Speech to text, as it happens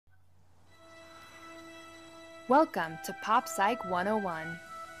Welcome to Pop Psych 101,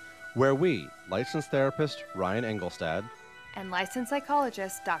 where we, licensed therapist Ryan Engelstad and licensed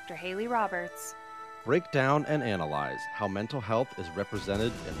psychologist Dr. Haley Roberts, break down and analyze how mental health is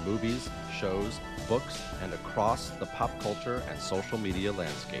represented in movies, shows, books, and across the pop culture and social media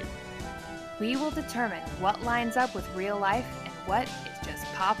landscape. We will determine what lines up with real life and what is just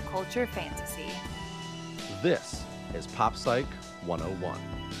pop culture fantasy. This is Pop Psych 101.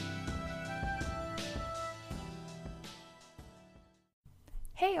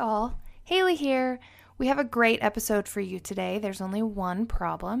 Hey all, Haley here. We have a great episode for you today. There's only one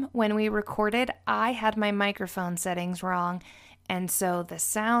problem. When we recorded, I had my microphone settings wrong, and so the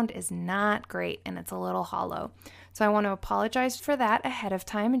sound is not great and it's a little hollow. So I want to apologize for that ahead of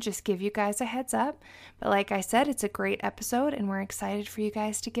time and just give you guys a heads up. But like I said, it's a great episode and we're excited for you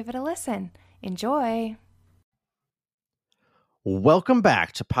guys to give it a listen. Enjoy! Welcome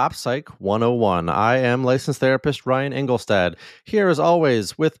back to Pop Psych 101. I am licensed therapist Ryan Engelstad, here as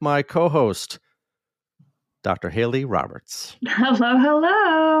always with my co-host, Dr. Haley Roberts.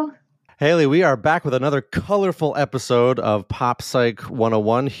 Hello. Haley, we are back with another colorful episode of Pop Psych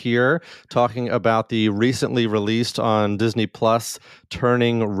 101 here, talking about the recently released on Disney Plus,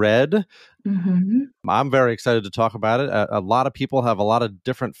 Turning Red. Mm-hmm. I'm very excited to talk about it. A lot of people have a lot of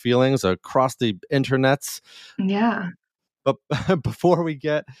different feelings across the internets. Yeah. But before we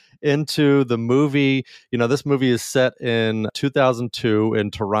get into the movie, this movie is set in 2002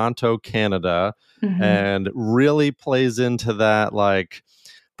 in Toronto, Canada, and really plays into that like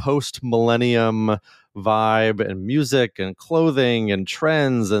post-millennium vibe and music and clothing and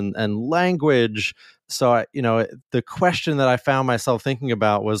trends and language. So, the question that I found myself thinking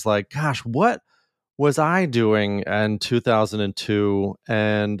about was like, gosh, what was I doing in 2002,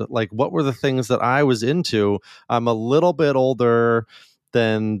 and like what were the things that I was into? I'm a little bit older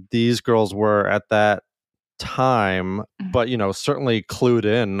than these girls were at that time, but certainly clued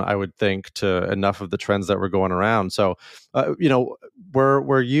in, I would think, to enough of the trends that were going around. So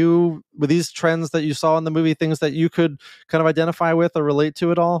were these trends that you saw in the movie things that you could kind of identify with or relate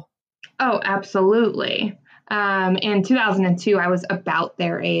to at all? Oh, absolutely. In 2002 I was about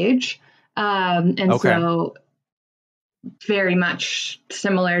their age. So very much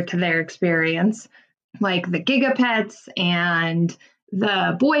similar to their experience, like the Gigapets and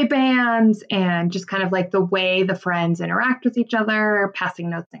the boy bands and just kind of like the way the friends interact with each other, passing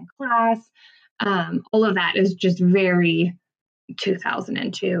notes in class. All of that is just very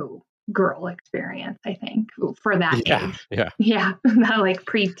 2002 girl experience, I think, for that age. Yeah. That like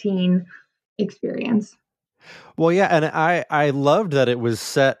preteen experience. Well, yeah, and I loved that it was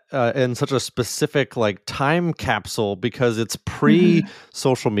set in such a specific like time capsule because it's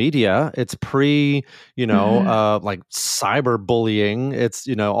pre-social media, it's pre, like cyberbullying. It's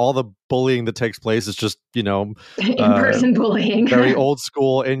all the bullying that takes place is just in-person bullying, very old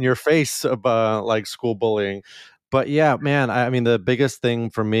school, in your face, like school bullying. But yeah, man, I mean, the biggest thing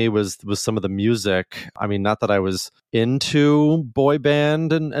for me was some of the music. I mean, not that I was into boy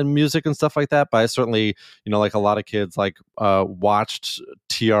band and music and stuff like that, but I certainly, like a lot of kids, like watched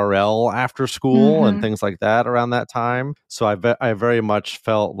TRL after school and things like that around that time. So I very much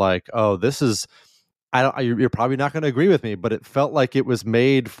felt like, oh, this is, you're probably not going to agree with me, but it felt like it was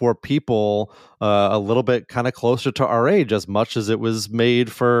made for people a little bit kind of closer to our age, as much as it was made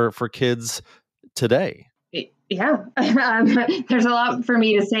for kids today. Yeah, there's a lot for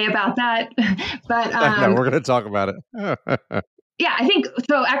me to say about that, but no, we're going to talk about it. Yeah, I think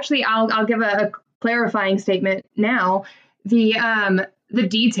so. Actually, I'll give a clarifying statement now. The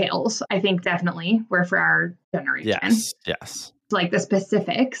details, I think, definitely were for our generation. Yes. Like the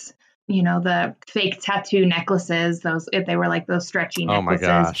specifics, the fake tattoo necklaces. They were like those stretchy necklaces.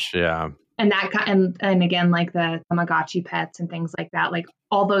 Oh my gosh, yeah. And and again, like the Tamagotchi pets and things like that, like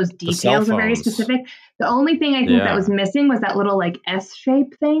all those details are very specific. The only thing I think that was missing was that little like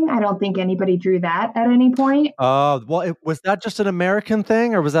S-shape thing. I don't think anybody drew that at any point. Well, was that just an American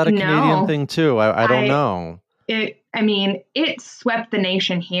thing or was that a Canadian thing too? I don't know. It swept the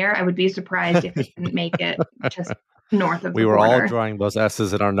nation here. I would be surprised if it didn't make it just north of the border. We were all drawing those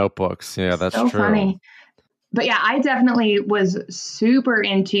S's in our notebooks. Yeah, that's so true. Funny. But yeah, I definitely was super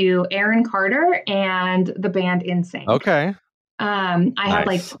into Aaron Carter and the band NSYNC. Okay. I had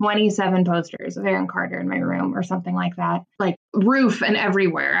like 27 posters of Aaron Carter in my room or something like that. Like roof and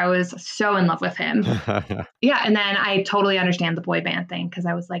everywhere. I was so in love with him. Yeah. And then I totally understand the boy band thing because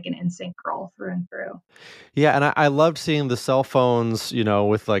I was like an NSYNC girl through and through. Yeah. And I loved seeing the cell phones,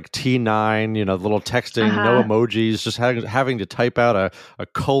 with like T9, little texting, no emojis, just having to type out a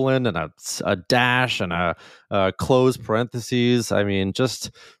colon and a dash and a close parentheses. I mean,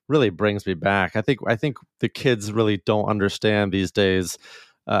 just really brings me back. I think the kids really don't understand these days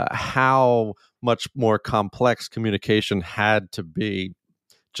how much more complex communication had to be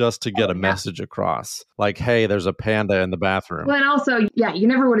just to get a message across. Like, hey, there's a panda in the bathroom. Well, and also, you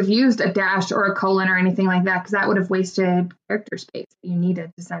never would have used a dash or a colon or anything like that because that would have wasted character space that you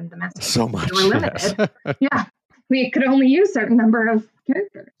needed to send the message. So much. You were limited. Yeah. We could only use a certain number of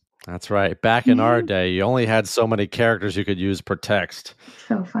characters. That's right. Back in our day, you only had so many characters you could use per text.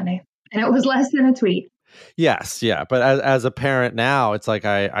 So funny. And it was less than a tweet. Yes, yeah. But as a parent now, it's like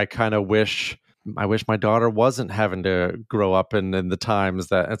I kind of wish my daughter wasn't having to grow up in the times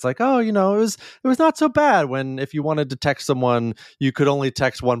that it's like, it was not so bad when if you wanted to text someone, you could only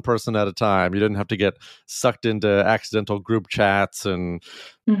text one person at a time. You didn't have to get sucked into accidental group chats and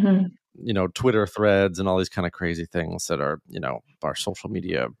Twitter threads and all these kind of crazy things that are our social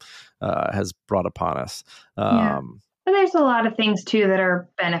media has brought upon us. But there's a lot of things too that are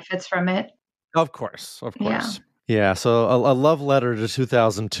benefits from it. Of course. Yeah, so a love letter to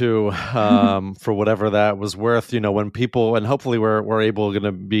 2002 for whatever that was worth. When people, and hopefully we're able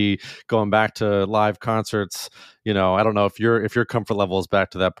to be going back to live concerts. I don't know if your comfort level is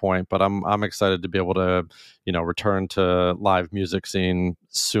back to that point, but I'm excited to be able to return to live music scene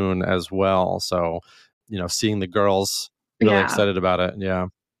soon as well. So seeing the girls, really excited about it. Yeah,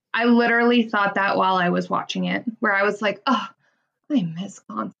 I literally thought that while I was watching it, where I was like, oh, I miss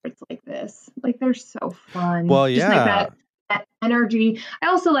concerts like this. Like, they're so fun. Well, yeah. Just like that energy. I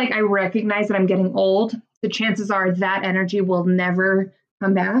also I recognize that I'm getting old. The chances are that energy will never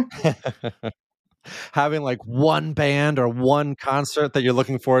come back. Having like one band or one concert that you're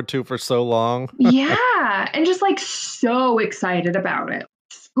looking forward to for so long. Yeah. And just so excited about it.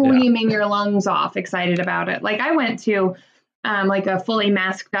 Screaming your lungs off, excited about it. Like, I went to a fully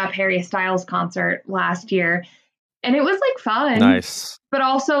masked up Harry Styles concert last year. And it was fun. Nice. But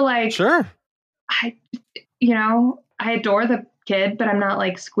also sure. I adore the kid, but I'm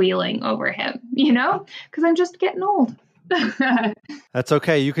not squealing over him, because I'm just getting old. That's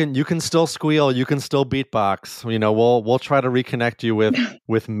okay. You can still squeal. You can still beatbox. We'll try to reconnect you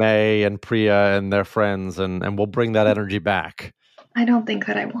with May and Priya and their friends, and we'll bring that energy back. I don't think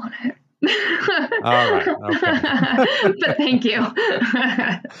that I want it. All right. Okay. But thank you.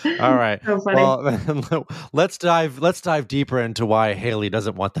 All right. So funny. Well, let's dive deeper into why Haley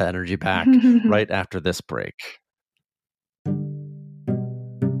doesn't want that energy back right after this break.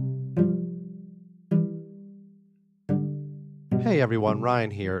 Hey everyone,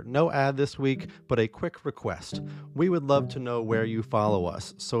 Ryan here. No ad this week, but a quick request. We would love to know where you follow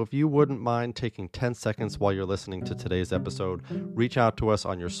us, so if you wouldn't mind taking 10 seconds while you're listening to today's episode, reach out to us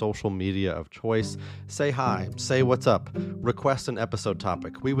on your social media of choice. Say hi, say what's up, request an episode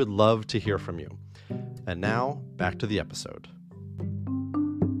topic. We would love to hear from you. And now, back to the episode.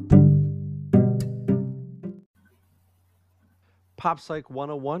 Pop Psych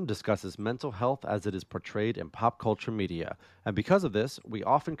 101 discusses mental health as it is portrayed in pop culture media, and because of this, we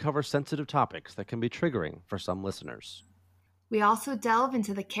often cover sensitive topics that can be triggering for some listeners. We also delve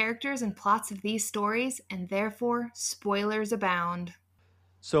into the characters and plots of these stories, and therefore, spoilers abound.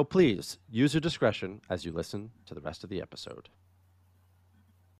 So please, use your discretion as you listen to the rest of the episode.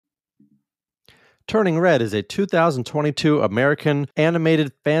 Turning Red is a 2022 American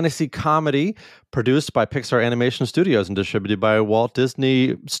animated fantasy comedy produced by Pixar Animation Studios and distributed by Walt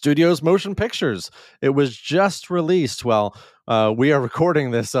Disney Studios Motion Pictures. It was just released. Well, we are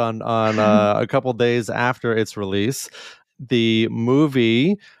recording this on a couple days after its release. The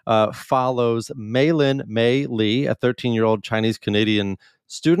movie follows Mei-Lin Mei Lee, a 13-year-old Chinese-Canadian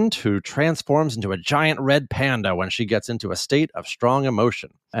student who transforms into a giant red panda when she gets into a state of strong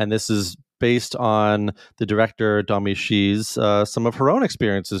emotion. And this is based on the director Domee Shi's some of her own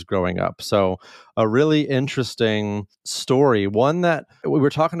experiences growing up. So a really interesting story, one that we were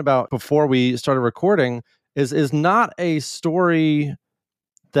talking about before we started recording, is not a story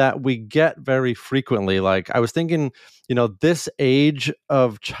that we get very frequently. Like, I was thinking, this age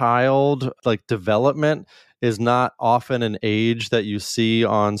of child development is not often an age that you see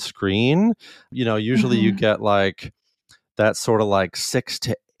on screen. Usually you get that sort of 6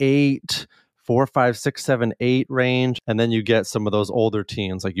 to 8, 4, 5, 6, 7, 8 range. And then you get some of those older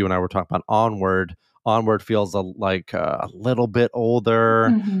teens, like you and I were talking about Onward. Onward feels like a little bit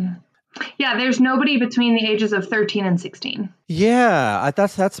older. Yeah, there's nobody between the ages of 13 and 16. Yeah,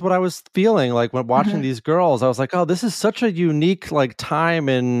 that's what I was feeling like when watching these girls. I was like, oh, this is such a unique like time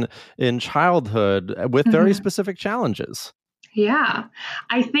in childhood with very specific challenges. Yeah.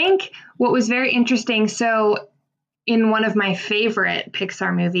 I think what was very interesting, so in one of my favorite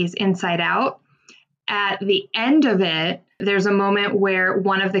Pixar movies, Inside Out, at the end of it, there's a moment where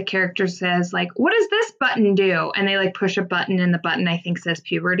one of the characters says, like, what does this button do? And they like push a button, and the button, I think, says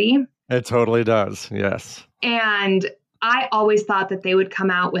puberty. It totally does. Yes. And I always thought that they would come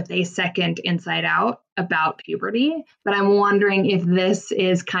out with a second Inside Out about puberty, but I'm wondering if this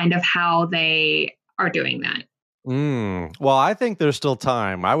is kind of how they are doing that. Well, I think there's still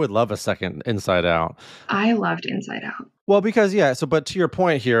time. I would love a second Inside Out. I loved Inside Out. Well, because but to your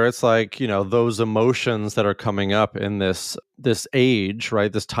point here, it's like, those emotions that are coming up in this age,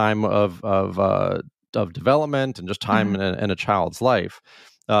 right? This time of development and just time in a child's life.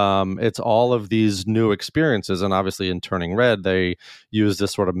 It's all of these new experiences. And obviously in Turning Red, they use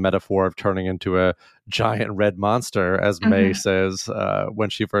this sort of metaphor of turning into a giant red monster, as May says,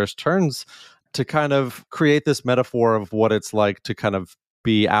 when she first turns, to kind of create this metaphor of what it's like to kind of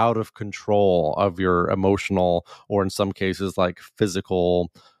be out of control of your emotional, or in some cases like physical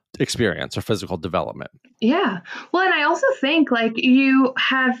experience or physical development. Yeah. Well, and I also think like you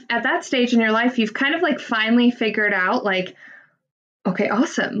have at that stage in your life, you've kind of like finally figured out like, okay,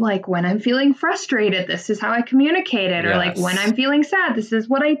 awesome. Like when I'm feeling frustrated, this is how I communicate it. Or like when I'm feeling sad, this is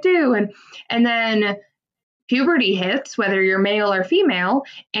what I do. And then puberty hits, whether you're male or female,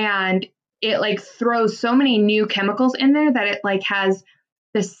 and it like throws so many new chemicals in there that it like has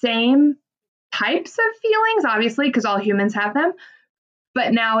the same types of feelings, obviously, because all humans have them.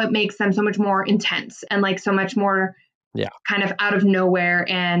 But now it makes them so much more intense and like so much more kind of out of nowhere.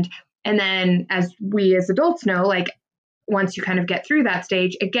 And then as we as adults know, like once you kind of get through that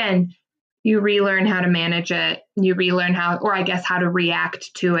stage, again, you relearn how to manage it. You relearn how to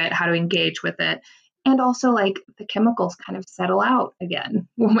react to it, how to engage with it. And also like the chemicals kind of settle out again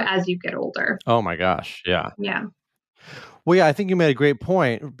as you get older. Oh my gosh. Yeah. Yeah. Well, yeah, I think you made a great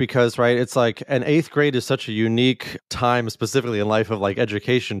point because, right, it's like an 8th grade is such a unique time, specifically in life of like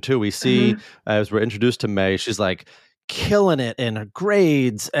education too. We see as we're introduced to May, she's like killing it in her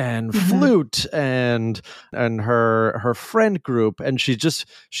grades and flute and her friend group, and she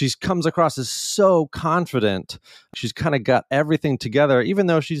comes across as so confident. She's kind of got everything together, even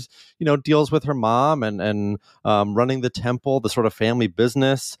though she's deals with her mom and running the temple, the sort of family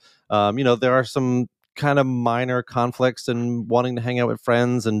business. There are some kind of minor conflicts and wanting to hang out with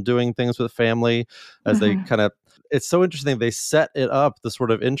friends and doing things with family as they kind of, it's so interesting. They set it up. The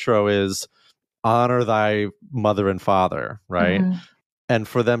sort of intro is honor thy mother and father, right? And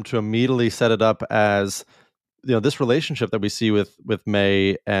for them to immediately set it up as, this relationship that we see with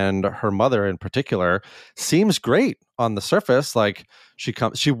May and her mother in particular seems great on the surface. Like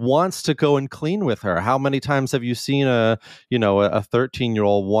she wants to go and clean with her. How many times have you seen a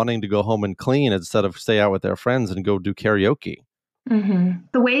 13-year-old wanting to go home and clean instead of stay out with their friends and go do karaoke? The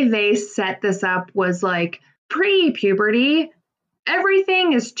way they set this up was like pre-puberty.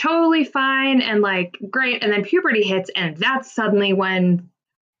 Everything is totally fine and like great. And then puberty hits, and that's suddenly when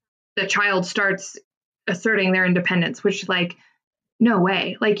the child starts asserting their independence, which like, no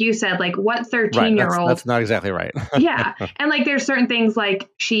way. Like you said, like what 13-year-old? That's not exactly right. Yeah. And like there's certain things like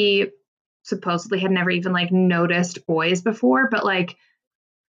she supposedly had never even like noticed boys before, but like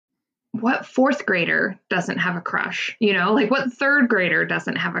what 4th grader doesn't have a crush? Like what 3rd grader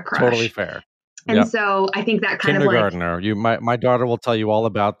doesn't have a crush? Totally fair. And so I think that kind of like kindergartner. My daughter will tell you all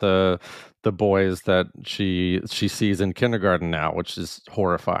about the boys that she sees in kindergarten now, which is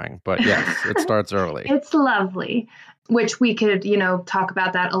horrifying. But yes, it starts early. It's lovely, which we could, talk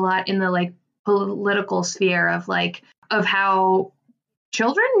about that a lot in the like political sphere of how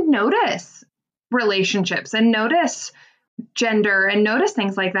children notice relationships and notice gender and notice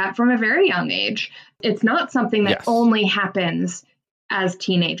things like that from a very young age. It's not something that only happens as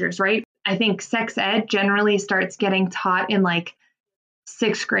teenagers, right? I think sex ed generally starts getting taught in like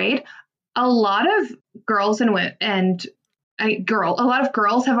 6th grade. A lot of girls a lot of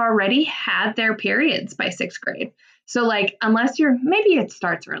girls have already had their periods by 6th grade. So like, unless maybe it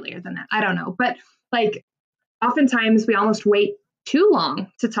starts earlier than that. I don't know. But like, oftentimes we almost wait too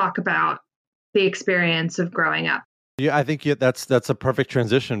long to talk about the experience of growing up. Yeah, I think that's a perfect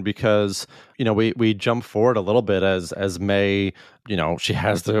transition because, we jump forward a little bit as May, she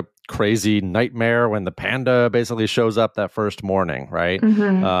has the crazy nightmare when the panda basically shows up that first morning, right?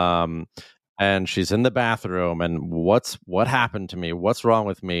 and she's in the bathroom, and what happened to me? What's wrong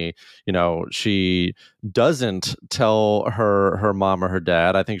with me? She doesn't tell her mom or her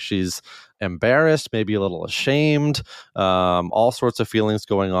dad. I think she's embarrassed, maybe a little ashamed, all sorts of feelings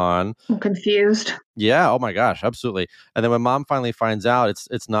going on. I'm confused. Yeah. Oh my gosh. Absolutely. And then when mom finally finds out,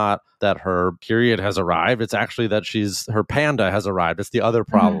 it's not that her period has arrived. It's actually that her panda has arrived. It's the other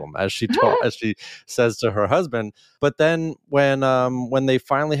problem, as she says to her husband. But then when they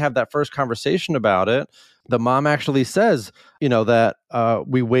finally have that first conversation about it, the mom actually says, that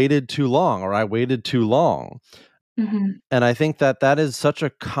we waited too long, or I waited too long. Mm-hmm. And I think that is such a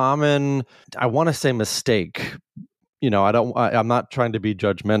common, I want to say, mistake. I'm not trying to be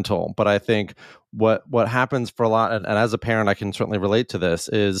judgmental, but I think what happens for a lot, and as a parent, I can certainly relate to this,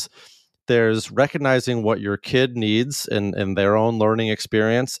 is there's recognizing what your kid needs in their own learning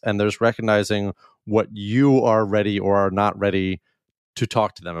experience, and there's recognizing what you are ready or are not ready to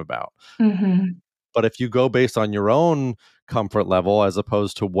talk to them about. Mm-hmm. But if you go based on your own comfort level as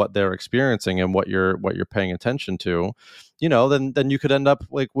opposed to what they're experiencing and what you're paying attention to, then you could end up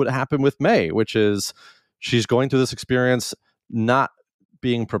like what happened with May, which is she's going through this experience, not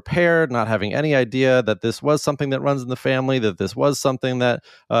being prepared, not having any idea that this was something that runs in the family, that this was something that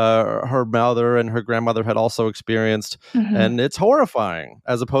her mother and her grandmother had also experienced. Mm-hmm. And it's horrifying,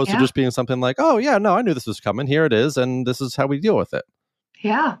 as opposed to just being something like, oh yeah, no, I knew this was coming. Here it is. And this is how we deal with it.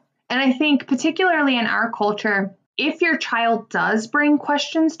 Yeah. And I think particularly in our culture, if your child does bring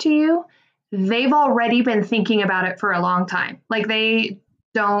questions to you, they've already been thinking about it for a long time. Like they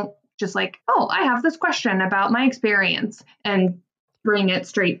don't just like, oh, I have this question about my experience and bring it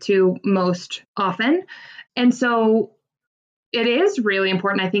straight to most often. And so it is really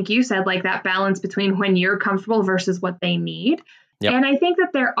important. I think you said like that balance between when you're comfortable versus what they need. Yep. And I think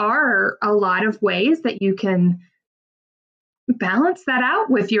that there are a lot of ways that you can balance that out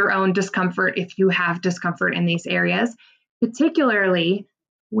with your own discomfort if you have discomfort in these areas. Particularly,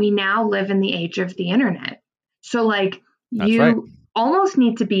 we now live in the age of the internet. So like you almost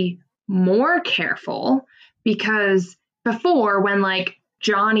need to be more careful, because before, when like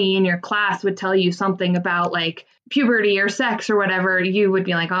Johnny in your class would tell you something about like puberty or sex or whatever, you would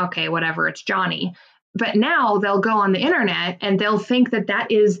be like, okay, whatever, it's Johnny. But now they'll go on the internet and they'll think that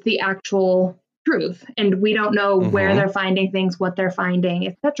that is the actual truth, and we don't know where they're finding things, what they're finding,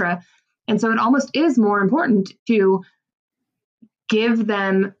 etc. And so it almost is more important to give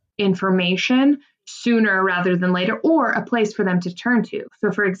them information sooner rather than later, or a place for them to turn to.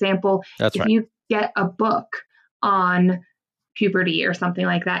 So for example, you get a book on puberty or something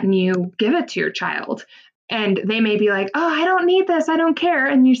like that and you give it to your child, and they may be like, oh, I don't need this, I don't care,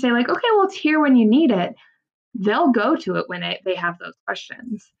 and you say like, okay, well, it's here when you need it. They'll go to it when they have those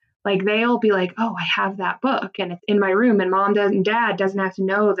questions. Like they'll be like, oh, I have that book and it's in my room, and mom and dad doesn't have to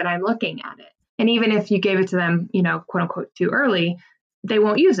know that I'm looking at it. And even if you gave it to them, quote unquote, too early, they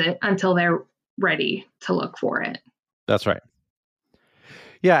won't use it until they're ready to look for it. That's right.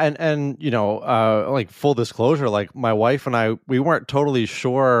 Yeah. And like full disclosure, like my wife and I, we weren't totally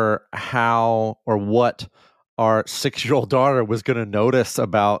sure how or what our 6-year-old daughter was going to notice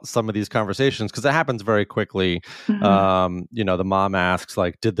about some of these conversations, because it happens very quickly. Mm-hmm. The mom asks,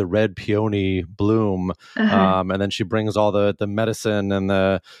 like, did the red peony bloom? And then she brings all the medicine and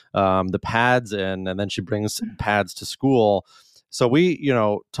the pads in, and then she brings pads to school. So we,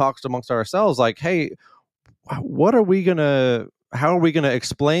 talked amongst ourselves like, hey, how are we going to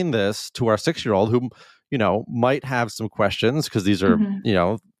explain this to our 6-year-old who, might have some questions, because these are,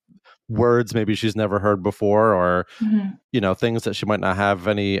 words maybe she's never heard before, or things that she might not have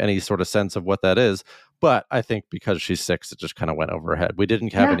any sort of sense of what that is. But I think because she's 6, it just kind of went over her head. We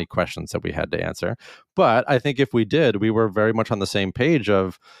didn't have any questions that we had to answer. But I think if we did, we were very much on the same page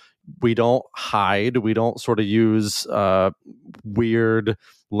of, we don't hide, we don't sort of use weird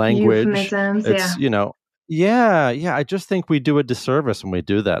language. Euphemisms, I just think we do a disservice when we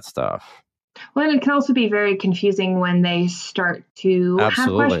do that stuff. Well, and it can also be very confusing when they start to have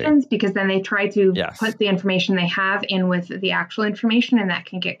questions, because then they try to put the information they have in with the actual information, and that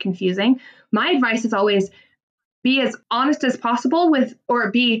can get confusing. My advice is always be as honest as possible or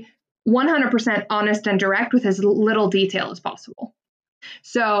be 100% honest and direct with as little detail as possible.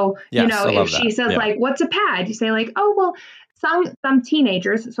 So, if she says like, what's a pad? You say like, oh, well, some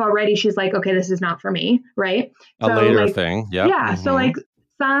teenagers. So already she's like, okay, this is not for me. Right. A later thing. Yeah. Yeah. So like,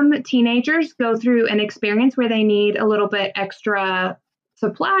 some teenagers go through an experience where they need a little bit extra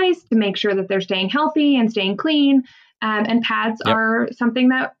supplies to make sure that they're staying healthy and staying clean. And pads are something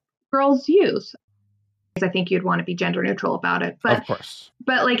that girls use. I think you'd want to be gender neutral about it. But, of course.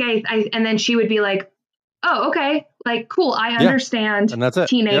 But like and then she would be like, oh, okay, like, cool. I understand and that's it.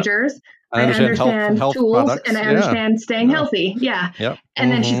 Teenagers. I understand health tools products. and I understand staying healthy. Yeah. Yep.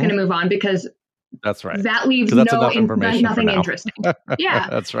 And then she's going to move on because that's right. that leaves nothing interesting. Yeah.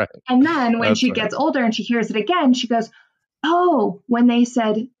 That's right. And then when she gets older and she hears it again, she goes, oh, when they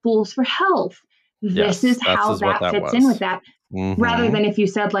said fools for health, this is how that fits in with that. Rather than if you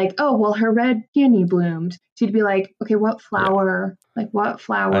said like, oh, well, her red peony bloomed, she'd be like, okay, what flower? Like what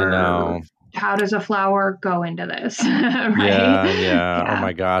flower? I know. How does a flower go into this? Right? Yeah. Oh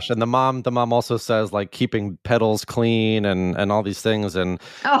my gosh. And the mom also says like keeping petals clean and all these things. And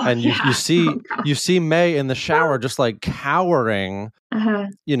you see May in the shower just like cowering,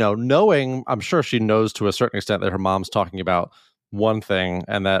 knowing, I'm sure she knows to a certain extent that her mom's talking about one thing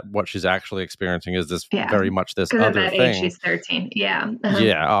and that what she's actually experiencing is this very much this other at that thing. Age, she's 13. Yeah.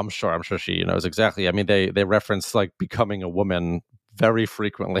 Yeah, I'm sure she knows exactly. I mean, they reference like becoming a woman very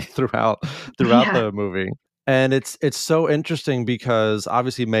frequently throughout the movie. And it's so interesting because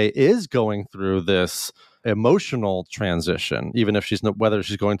obviously May is going through this emotional transition, even if whether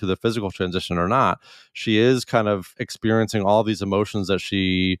she's going through the physical transition or not, she is kind of experiencing all these emotions that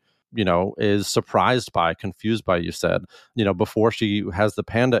she is surprised by, confused by, you said, before she has the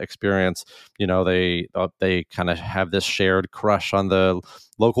panda experience, they kind of have this shared crush on the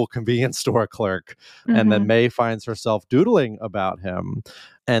local convenience store clerk. And then May finds herself doodling about him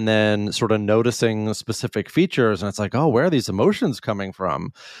and then sort of noticing specific features. And it's like, oh, where are these emotions coming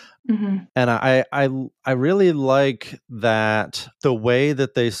from? And I really like that the way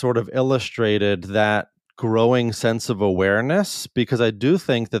that they sort of illustrated that growing sense of awareness, because I do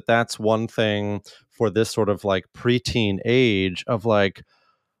think that that's one thing for this sort of like preteen age of like,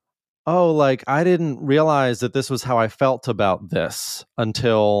 oh, like I didn't realize that this was how I felt about this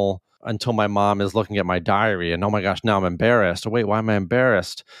until my mom is looking at my diary and oh my gosh, now I'm embarrassed. Oh, wait, why am I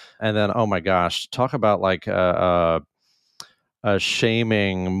embarrassed? And then, oh my gosh, talk about like a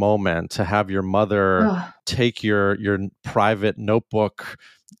shaming moment to have your mother take your private notebook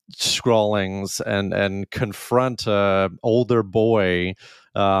scrawlings and confront a older boy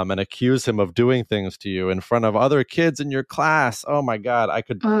and accuse him of doing things to you in front of other kids in your class. Oh my God, I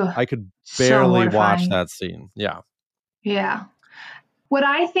could barely watch that scene. Yeah. What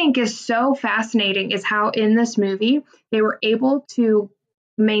I think is so fascinating is how in this movie they were able to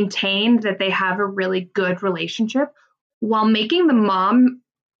maintain that they have a really good relationship while making the mom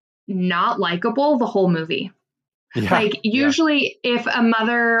not likable the whole movie. Like usually if a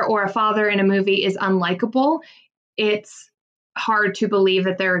mother or a father in a movie is unlikable, it's hard to believe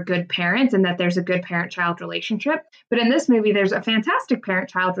that they're a good parent and that there's a good parent-child relationship. But in this movie, there's a fantastic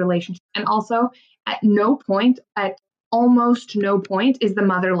parent-child relationship. And also at almost no point is the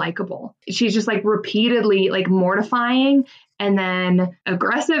mother likable. She's just like repeatedly like mortifying and then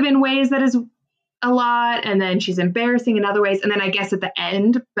aggressive in ways that is a lot. And then she's embarrassing in other ways. And then I guess at the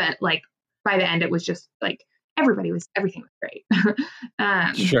end, but like by the end, it was just like, everything was great.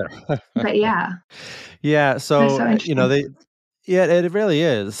 Sure. But yeah. Yeah. So, it really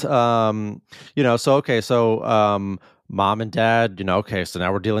is. So mom and dad, so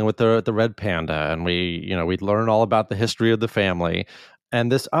now we're dealing with the red panda and we learn all about the history of the family.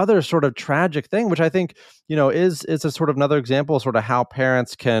 And this other sort of tragic thing, which I think, is a sort of another example of sort of how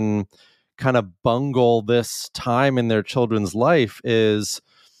parents can kind of bungle this time in their children's life is,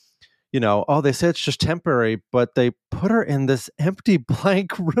 they say it's just temporary, but they put her in this empty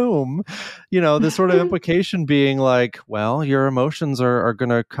blank room, this sort of implication being like, well, your emotions are going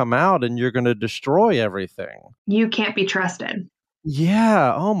to come out and you're going to destroy everything. You can't be trusted.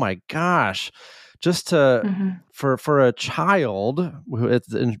 Yeah. Oh my gosh. Just for a child,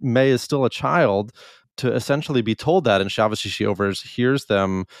 May is still a child, to essentially be told that, and she overhears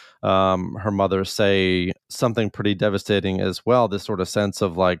them, her mother say something pretty devastating as well. This sort of sense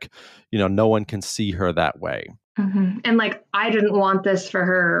of like, no one can see her that way, and like I didn't want this for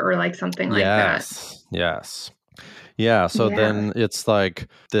her, or like something like that. Yes. Yeah. So then it's like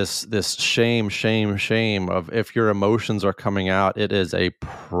this shame of if your emotions are coming out, it is a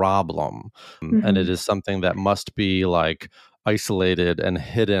problem, and it is something that must be like isolated and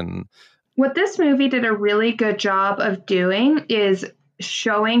hidden. What this movie did a really good job of doing is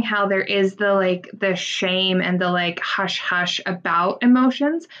showing how there is the shame and the like hush about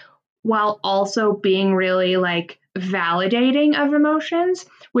emotions, while also being really like validating of emotions,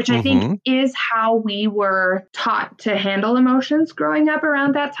 which I think is how we were taught to handle emotions growing up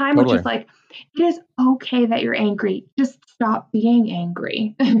around that time, which is like, it is okay that you're angry. Just stop being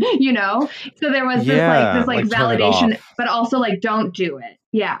angry, So there was this validation, but also like, don't do it.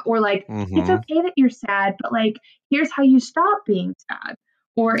 Yeah. Or like, it's okay that you're sad, but like, here's how you stop being sad.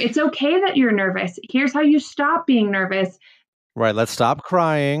 Or it's okay that you're nervous. Here's how you stop being nervous. Right. Let's stop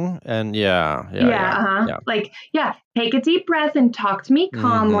crying. And yeah. Like, take a deep breath and talk to me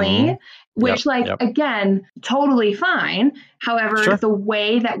calmly, which again, totally fine. However, the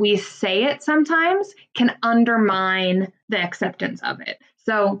way that we say it sometimes can undermine the acceptance of it.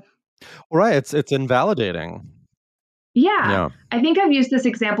 So, right. It's invalidating. Yeah. I think I've used this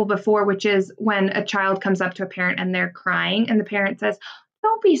example before, which is when a child comes up to a parent and they're crying and the parent says,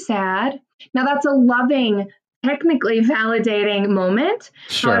 "Don't be sad." Now that's a loving, technically validating moment.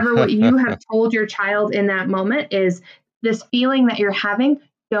 Sure. However, what you have told your child in that moment is this feeling that you're having,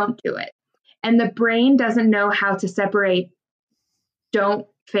 don't do it. And the brain doesn't know how to separate, don't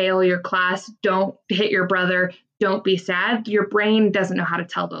fail your class, don't hit your brother, don't be sad. Your brain doesn't know how to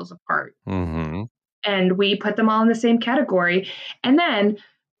tell those apart. Mm-hmm. And we put them all in the same category. And then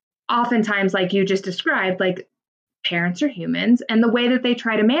oftentimes, like you just described, like parents are humans, and the way that they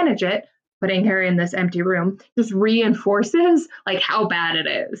try to manage it, putting her in this empty room, just reinforces like how bad it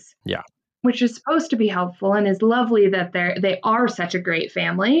is. Yeah. Which is supposed to be helpful and is lovely that they are such a great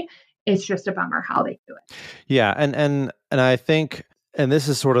family. It's just a bummer how they do it. Yeah. And I think, and this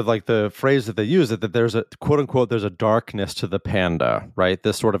is sort of like the phrase that they use, that there's a quote unquote, there's a darkness to the panda, right?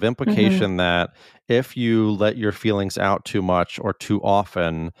 This sort of implication that if you let your feelings out too much or too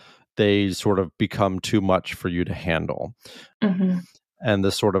often, they sort of become too much for you to handle. And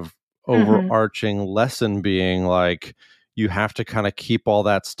this sort of overarching lesson being like, you have to kind of keep all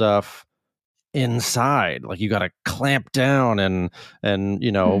that stuff inside. Like you got to clamp down and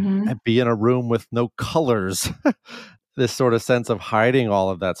be in a room with no colors. This sort of sense of hiding all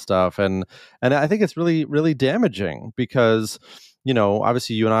of that stuff. And I think it's really, really damaging because,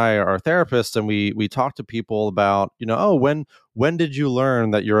 obviously you and I are therapists and we talk to people about, when did you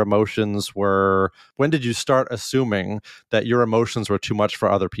learn that your emotions when did you start assuming that your emotions were too much for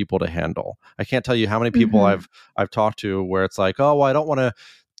other people to handle? I can't tell you how many people I've talked to where it's like, oh, well, I don't want to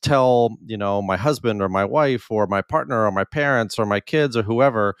tell, my husband or my wife or my partner or my parents or my kids or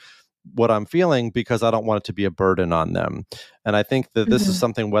whoever what I'm feeling because I don't want it to be a burden on them. And I think that this is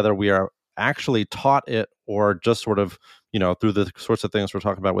something, whether we are actually taught it or just sort of, through the sorts of things we're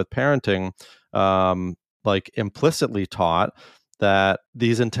talking about with parenting, like implicitly taught that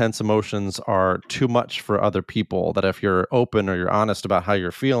these intense emotions are too much for other people, that if you're open or you're honest about how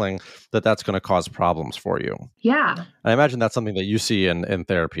you're feeling, that's going to cause problems for you. Yeah. I imagine that's something that you see in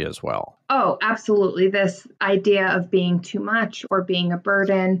therapy as well. Oh, absolutely. This idea of being too much or being a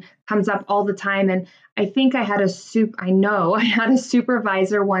burden comes up all the time. And I think I had a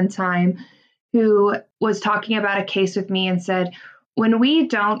supervisor one time who was talking about a case with me and said, when we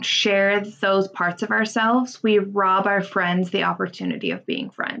don't share those parts of ourselves, we rob our friends the opportunity of being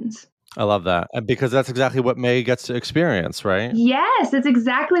friends. I love that. Because that's exactly what May gets to experience, right? Yes, it's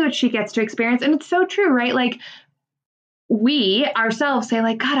exactly what she gets to experience. And it's so true, right? Like we ourselves say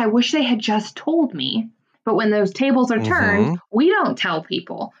like, God, I wish they had just told me. But when those tables are turned, we don't tell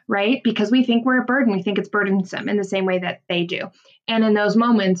people, right? Because we think we're a burden. We think it's burdensome in the same way that they do. And in those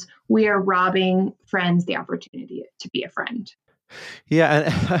moments, we are robbing friends the opportunity to be a friend.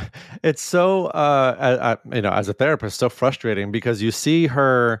 Yeah, and it's so, as a therapist, so frustrating because you see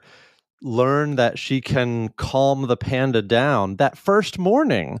her learn that she can calm the panda down that first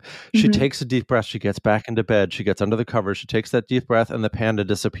morning. She takes a deep breath, she gets back into bed, she gets under the covers, she takes that deep breath, and the panda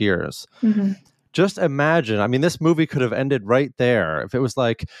disappears. Just imagine, I mean, this movie could have ended right there if it was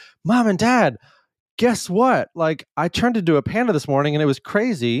like, Mom and Dad, guess what? Like, I turned into a panda this morning and it was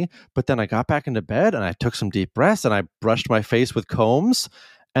crazy, but then I got back into bed and I took some deep breaths and I brushed my face with combs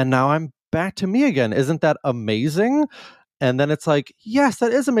and now I'm back to me again. Isn't that amazing? And then it's like, yes,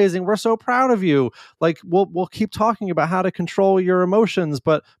 that is amazing. We're so proud of you. Like, we'll keep talking about how to control your emotions,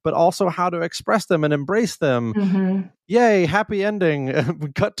 but also how to express them and embrace them. Yay, happy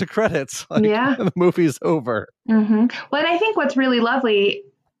ending. Cut to credits. Like, the movie's over. Well, and I think what's really lovely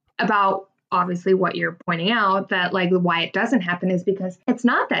about obviously what you're pointing out, that like why it doesn't happen is because it's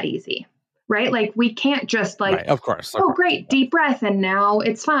not that easy, right? Like we can't just like, of course. Great, deep breath, and now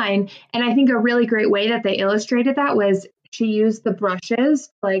it's fine. And I think a really great way that they illustrated that was she used the brushes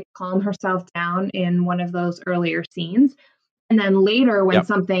to like calm herself down in one of those earlier scenes. And then later when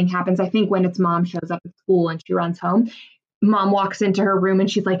something happens, I think when it's Mom shows up at school and she runs home, Mom walks into her room and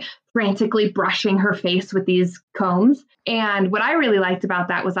she's like frantically brushing her face with these combs. And what I really liked about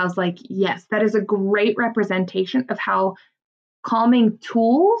that was I was like, yes, that is a great representation of how calming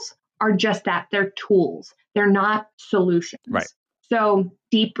tools are just that. They're tools. They're not solutions. Right. So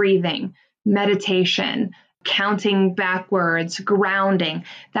deep breathing, meditation, counting backwards, grounding,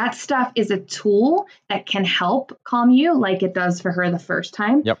 that stuff is a tool that can help calm you like it does for her the first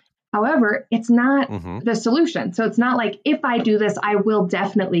time. However, it's not the solution. So it's not like, if I do this, I will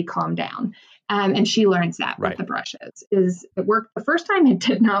definitely calm down. And she learns that with the brushes. It worked the first time, it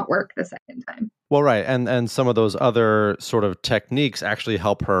did not work the second time. Well, right. And some of those other sort of techniques actually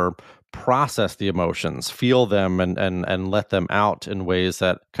help her process the emotions, feel them, and let them out in ways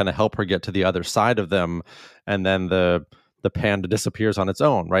that kind of help her get to the other side of them. And then the panda disappears on its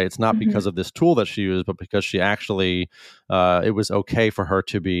own, right? It's not because of this tool that she used, but because she actually, it was okay for her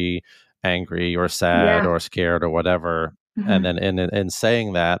to be angry or sad or scared or whatever. And then in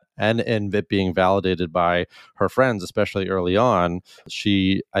saying that, and in it being validated by her friends, especially early on,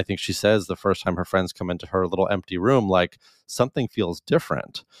 I think she says the first time her friends come into her little empty room, like, something feels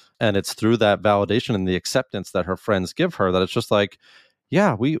different. And it's through that validation and the acceptance that her friends give her that it's just like,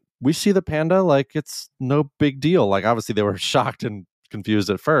 yeah, we see the panda, like, it's no big deal. Like, obviously they were shocked and confused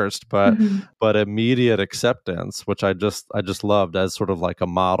at first, but immediate acceptance, which I just loved as sort of like a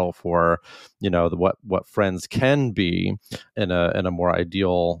model for, what friends can be in a more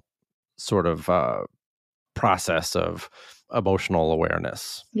ideal sort of process of emotional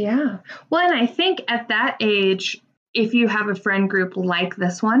awareness. Yeah. Well, and I think at that age, if you have a friend group like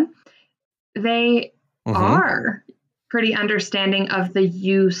this one, they are pretty understanding of the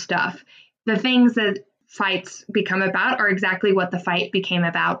you stuff. The things that fights become about are exactly what the fight became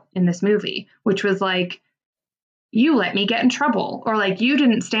about in this movie, which was like, you let me get in trouble, or like, you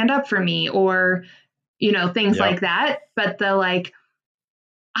didn't stand up for me, or, things like that. But the like,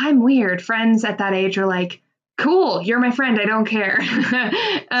 I'm weird friends at that age are like, cool, you're my friend, I don't care.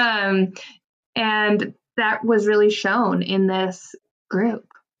 And that was really shown in this group.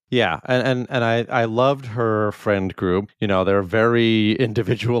 Yeah, and I loved her friend group. They're very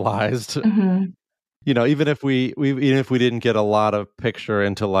individualized. Even if we didn't get a lot of picture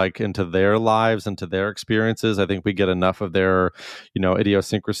into their lives, into their experiences, I think we get enough of their,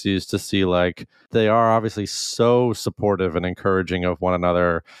 idiosyncrasies to see like they are obviously so supportive and encouraging of one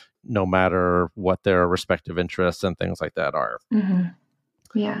another, no matter what their respective interests and things like that are.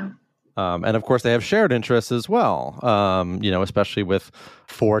 Yeah. And of course, they have shared interests as well, especially with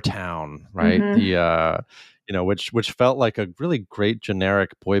Four Town, right? Which felt like a really great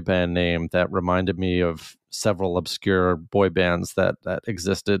generic boy band name that reminded me of several obscure boy bands that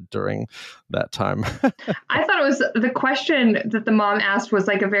existed during that time. I thought it was the question that the mom asked was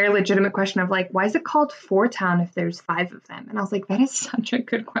like a very legitimate question of like, why is it called Four Town if there's 5 of them? And I was like, that is such a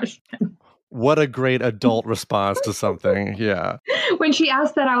good question. What a great adult response to something. Yeah. When she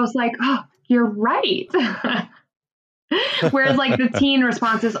asked that, I was like, oh, you're right. Whereas like the teen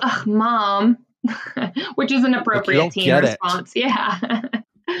response is, ugh, mom, which is an appropriate teen response. Yeah.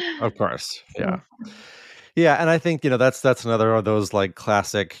 Of course. Yeah. Yeah. And I think, that's another of those like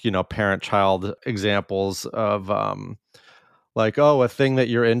classic, parent-child examples of, like, oh, a thing that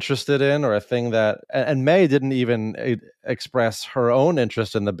you're interested in, or a thing that, and May didn't even express her own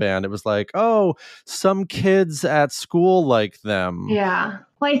interest in the band. It was like, oh, some kids at school like them. Yeah.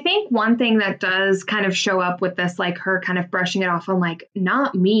 Well, I think one thing that does kind of show up with this, like her kind of brushing it off on like,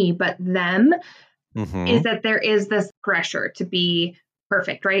 not me, but them, is that there is this pressure to be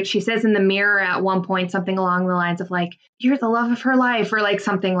perfect, right? She says in the mirror at one point something along the lines of like, you're the love of her life, or like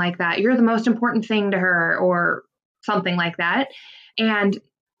something like that. You're the most important thing to her, or something like that. And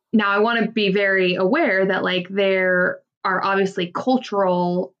now I want to be very aware that like there are obviously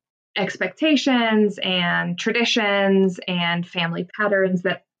cultural expectations and traditions and family patterns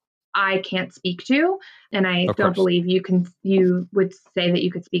that I can't speak to. And I don't believe you would say that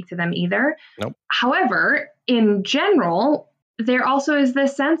you could speak to them either. Nope. However, in general, there also is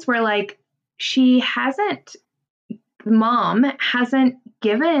this sense where like mom hasn't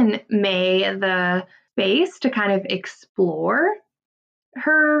given May the space to kind of explore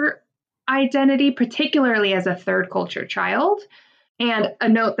her identity, particularly as a third culture child. And a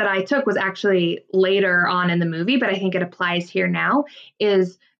note that I took was actually later on in the movie, but I think it applies here now,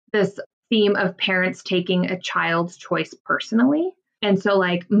 is this theme of parents taking a child's choice personally. And so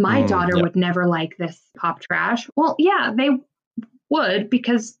like my daughter would never like this pop trash. Well, yeah, they would,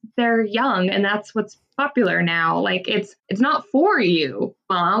 because they're young and that's what's popular now. Like it's not for you,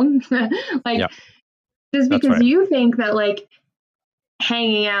 mom. Just because you think that like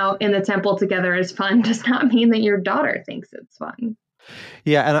hanging out in the temple together is fun does not mean that your daughter thinks it's fun.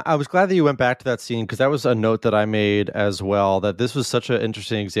 Yeah, and I was glad that you went back to that scene, because that was a note that I made as well, that this was such an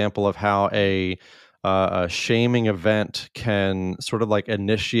interesting example of how a shaming event can sort of like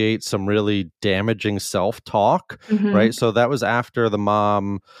initiate some really damaging self-talk, right? So that was after the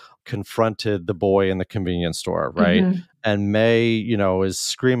mom confronted the boy in the convenience store, right? And May, is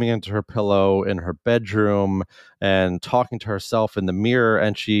screaming into her pillow in her bedroom and talking to herself in the mirror.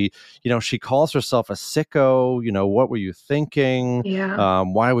 And she calls herself a sicko. What were you thinking? Yeah.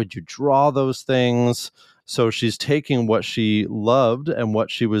 Why would you draw those things? So she's taking what she loved and what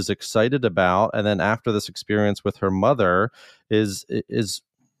she was excited about. And then after this experience with her mother is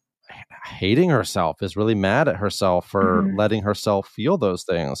hating herself, is really mad at herself for letting herself feel those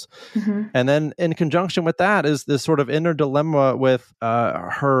things. And then in conjunction with that is this sort of inner dilemma with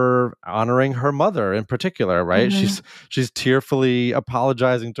her honoring her mother in particular, right? She's tearfully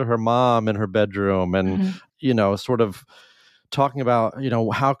apologizing to her mom in her bedroom and, sort of talking about,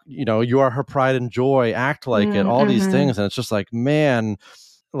 how, you are her pride and joy, act like it, all these things. And it's just like, man,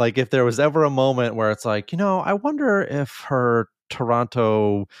 like if there was ever a moment where it's like, I wonder if her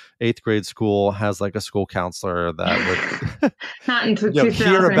Toronto 8th grade school has like a school counselor that would not into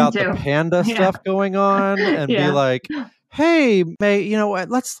hear about the panda stuff going on and be like, hey, May,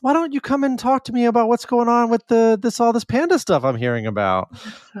 why don't you come and talk to me about what's going on with all this panda stuff I'm hearing about?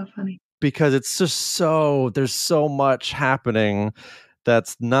 That's so funny. Because it's just there's so much happening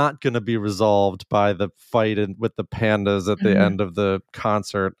that's not going to be resolved by the fight with the pandas at the end of the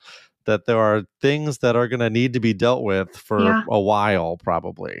concert, that there are things that are going to need to be dealt with for a while,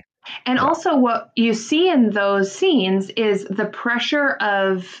 probably. And also what you see in those scenes is the pressure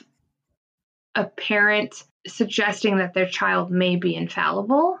of a parent suggesting that their child may be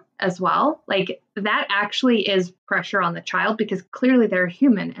infallible as well. Like that actually is pressure on the child because clearly they're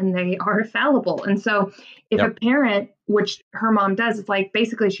human and they are fallible. And so if a parent, which her mom does, it's like,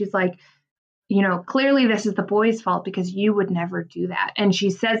 basically she's like, clearly this is the boy's fault because you would never do that. And she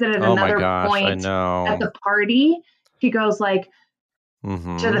says it at another point at the party. She goes like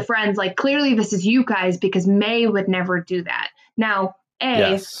to the friends, like, clearly this is you guys because May would never do that. Now,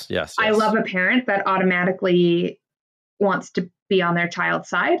 yes. I love a parent that automatically wants to be on their child's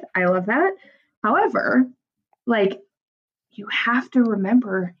side. I love that. However, like, you have to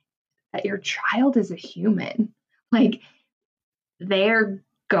remember that your child is a human. Like, they're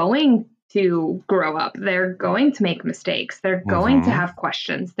going to grow up. They're going to make mistakes. They're going to have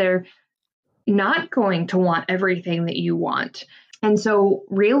questions. They're not going to want everything that you want. And so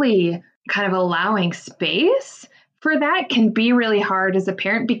really kind of allowing space for that can be really hard as a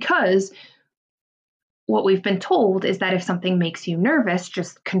parent, because what we've been told is that if something makes you nervous,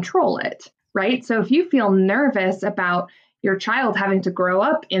 just control it, right? So if you feel nervous about your child having to grow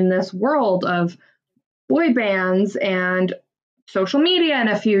up in this world of boy bands and social media in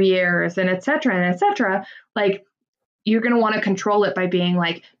a few years and et cetera, like, you're going to want to control it by being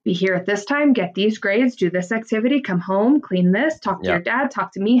like, be here at this time, get these grades, do this activity, come home, clean this, talk to your dad,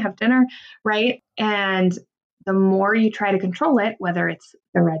 talk to me, have dinner, right? And the more you try to control it, whether it's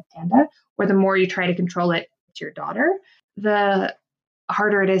the red panda or the more you try to control it to your daughter, the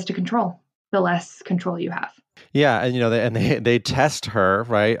harder it is to control, the less control you have. Yeah, and they test her,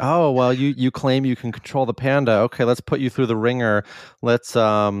 right? Oh, well, you claim you can control the panda. Okay, let's put you through the ringer. Let's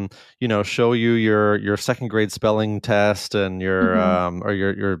show you your second grade spelling test and your or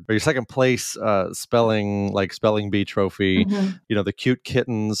your second place spelling bee trophy. The cute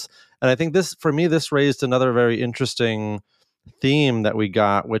kittens. And I think this raised another very interesting theme that we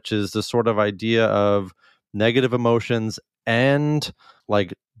got, which is the sort of idea of negative emotions and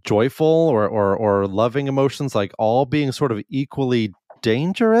like joyful or loving emotions, like all being sort of equally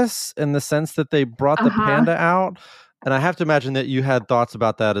dangerous in the sense that they brought the panda out. And I have to imagine that you had thoughts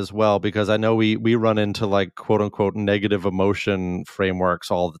about that as well, because I know we run into like quote unquote negative emotion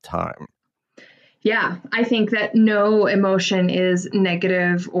frameworks all the time. Yeah, I think that no emotion is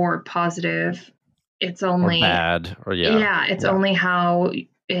negative or positive. It's only or bad or it's only how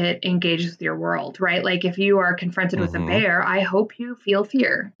it engages with your world, right? Like if you are confronted with a bear, I hope you feel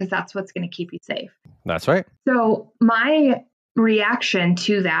fear because that's what's going to keep you safe. That's right. So my reaction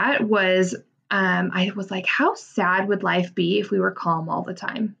to that was, I was like, how sad would life be if we were calm all the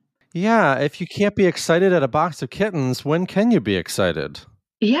time? Yeah. If you can't be excited at a box of kittens, when can you be excited?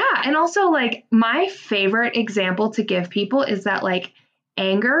 Yeah. And also like my favorite example to give people is that like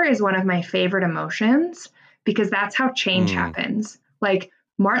anger is one of my favorite emotions because that's how change happens. Like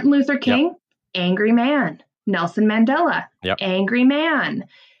Martin Luther King, angry man. Nelson Mandela, angry man.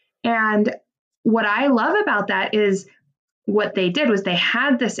 And what I love about that is what they did was they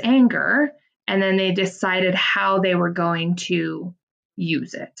had this anger and then they decided how they were going to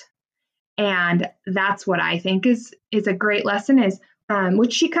use it. And that's what I think is a great lesson is,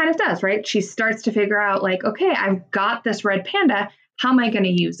 which she kind of does, right? She starts to figure out like, okay, I've got this red panda. How am I going to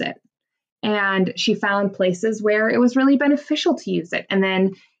use it? And she found places where it was really beneficial to use it. And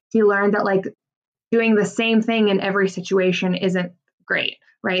then she learned that like doing the same thing in every situation isn't great,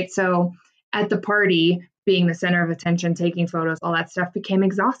 right? So at the party, being the center of attention, taking photos, all that stuff became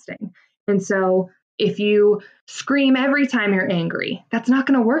exhausting. And so if you scream every time you're angry, that's not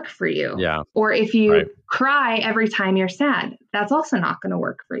going to work for you. Yeah. Or if you cry every time you're sad, that's also not going to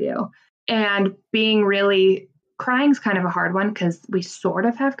work for you. And crying's kind of a hard one because we sort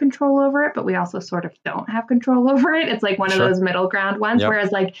of have control over it, but we also sort of don't have control over it. It's like one of those middle ground ones,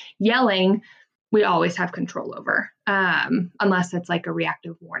 whereas like yelling, we always have control over, unless it's like a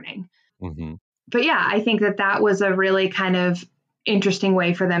reactive warning. Mm-hmm. But yeah, I think that was a really kind of interesting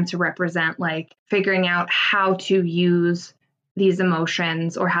way for them to represent like figuring out how to use these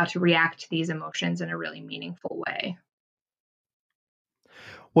emotions or how to react to these emotions in a really meaningful way.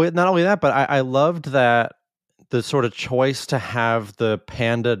 Well, not only that, but I loved that the sort of choice to have the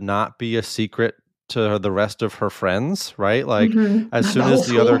panda not be a secret to the rest of her friends, right? Like as soon as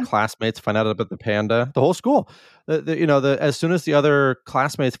the other classmates find out about the panda, the whole school, as soon as the other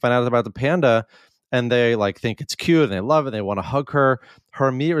classmates find out about the panda and they like think it's cute and they love it, they want to hug her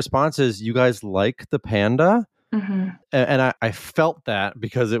immediate response is, "You guys like the panda?" Mm-hmm. And I felt that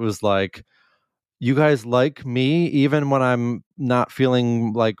because it was like, you guys like me even when I'm not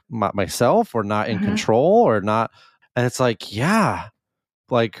feeling like myself or not in control or not. And it's like, yeah,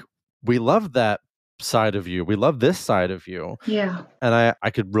 like we love that side of you. We love this side of you. Yeah. And I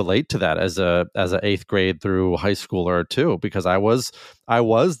could relate to that as a 8th grade through high schooler too, because I was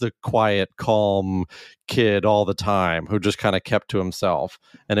the quiet, calm kid all the time who just kind of kept to himself.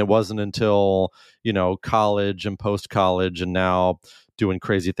 And it wasn't until, college and post-college and now doing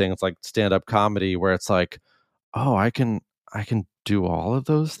crazy things like stand-up comedy where it's like, oh, I can do all of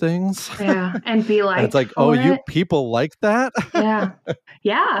those things. Yeah. And be like, and it's like, oh, you people like that? Yeah.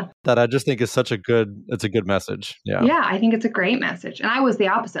 Yeah. That I just think is it's a good message. Yeah. Yeah. I think it's a great message. And I was the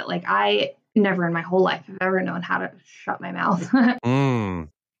opposite. Like I never in my whole life have ever known how to shut my mouth.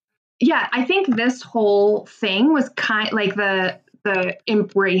 Yeah. I think this whole thing was kind like the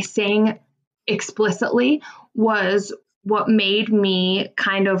embracing explicitly was what made me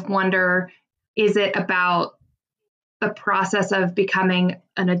kind of wonder, is it about the process of becoming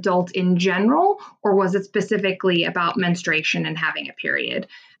an adult in general, or was it specifically about menstruation and having a period?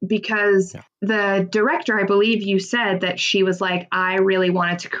 Because the director, I believe you said that she was like, I really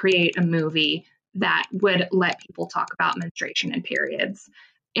wanted to create a movie that would let people talk about menstruation and periods.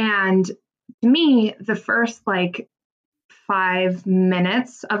 And to me, the first 5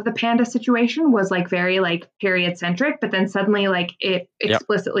 minutes of the panda situation was very period centric, but then suddenly it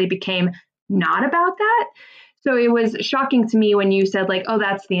explicitly became not about that. So it was shocking to me when you said oh,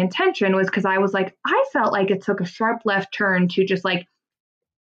 that's the intention, was because I was I felt like it took a sharp left turn to just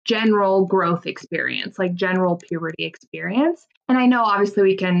general growth experience, general puberty experience. And I know obviously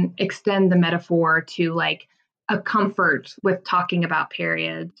we can extend the metaphor to a comfort with talking about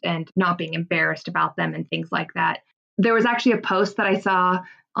periods and not being embarrassed about them and things like that. There was actually a post that I saw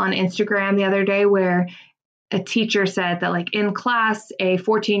on Instagram the other day where a teacher said that in class, a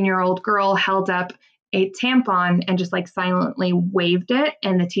 14-year-old girl held up a tampon and just silently waved it,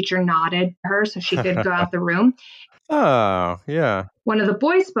 and the teacher nodded to her so she could go out the room. Oh, yeah. One of the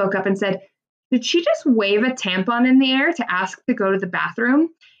boys spoke up and said, did she just wave a tampon in the air to ask to go to the bathroom?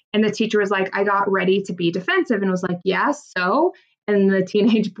 And the teacher was like, I got ready to be defensive and was like, yeah, so? And the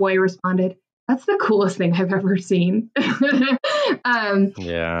teenage boy responded, that's the coolest thing I've ever seen. Yeah.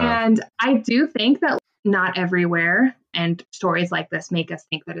 And I do think that not everywhere, and stories like this make us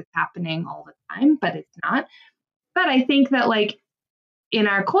think that it's happening all the time, but it's not. But I think that in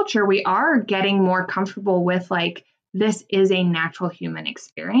our culture, we are getting more comfortable with this is a natural human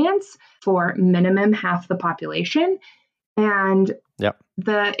experience for minimum half the population. And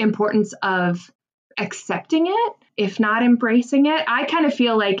the importance of accepting it, if not embracing it. I kind of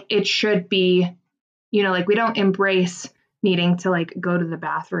feel like it should be, we don't embrace needing to go to the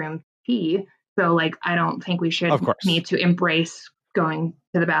bathroom pee. So I don't think we should need to embrace going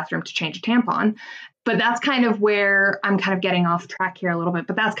to the bathroom to change a tampon. But that's kind of where I'm kind of getting off track here a little bit.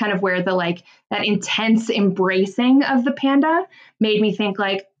 But that's kind of where the that intense embracing of the panda made me think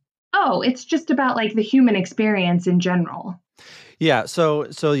oh, it's just about the human experience in general. Yeah. So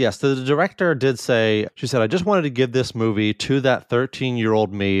yes, the director did say, she said, I just wanted to give this movie to that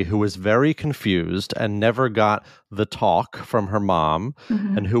 13-year-old me who was very confused and never got the talk from her mom,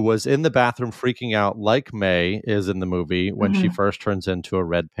 and who was in the bathroom freaking out like May is in the movie when she first turns into a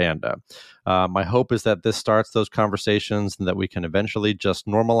red panda. My hope is that this starts those conversations and that we can eventually just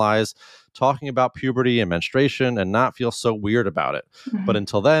normalize talking about puberty and menstruation and not feel so weird about it. Mm-hmm. But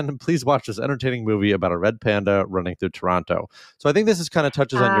until then, please watch this entertaining movie about a red panda running through Toronto. So I think this is kind of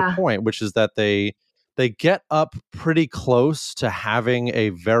touches on your point, which is that they get up pretty close to having a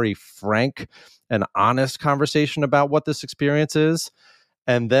very frank and honest conversation about what this experience is.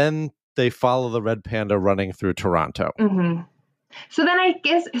 And then they follow the red panda running through Toronto. Mm-hmm. So then I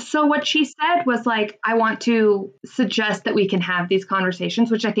guess, so what she said was like, I want to suggest that we can have these conversations,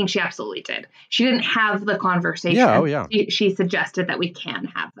 which I think she absolutely did. She didn't have the conversation. Yeah, oh yeah. She suggested that we can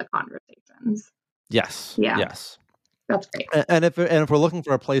have the conversations. Yes. Yeah. Yes. That's great. And if we're looking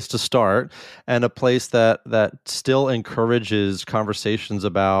for a place to start and a place that still encourages conversations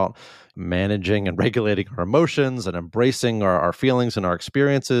about managing and regulating our emotions and embracing our feelings and our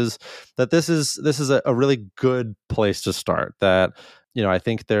experiences, that this is a really good place to start. That, I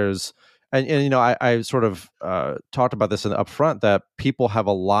think there's, and I sort of talked about this up front, that people have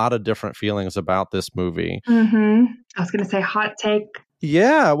a lot of different feelings about this movie. Mm-hmm. I was going to say hot take.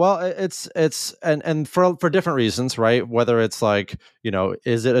 Yeah, well, it's and for different reasons, right? Whether it's like,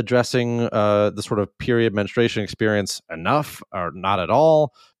 is it addressing the sort of period menstruation experience enough or not at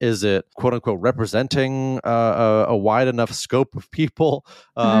all? Is it quote unquote representing a wide enough scope of people?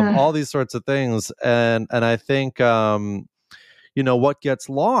 All these sorts of things, and I think what gets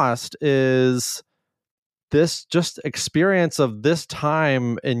lost is this just experience of this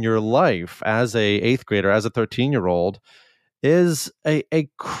time in your life as a 8th grader, as a 13-year-old. Is a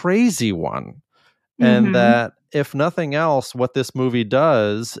crazy one. And that, if nothing else, what this movie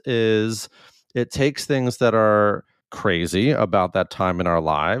does is it takes things that are crazy about that time in our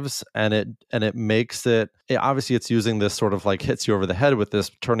lives, and it makes it obviously, it's using this sort of like hits you over the head with this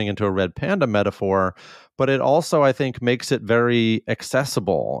turning into a red panda metaphor, but it also, I think, makes it very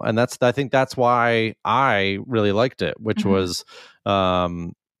accessible. And I think that's why I really liked it, which was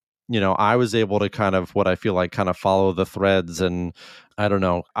I was able to kind of follow the threads, and I don't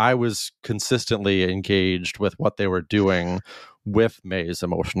know, I was consistently engaged with what they were doing with May's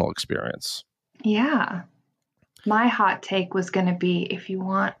emotional experience. Yeah. My hot take was going to be, if you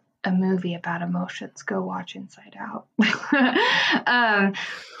want a movie about emotions, go watch Inside Out.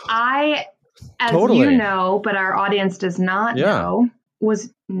 I, as totally. you know, but our audience does not know,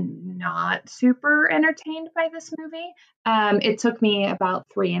 was not super entertained by this movie. It took me about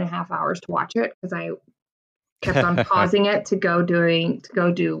 3.5 hours to watch it because I kept on pausing it to go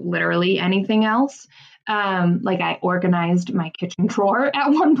do literally anything else. Like I organized my kitchen drawer at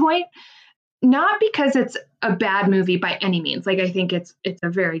one point, not because it's a bad movie by any means. Like I think it's a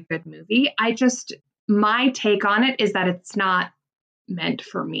very good movie. My take on it is that it's not meant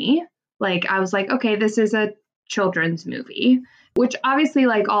for me. Like I was like, okay, this is a children's movie, which obviously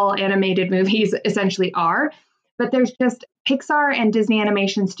like all animated movies essentially are, but there's just Pixar and Disney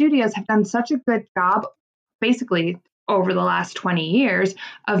Animation Studios have done such a good job basically over the last 20 years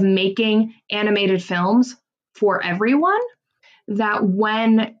of making animated films for everyone, that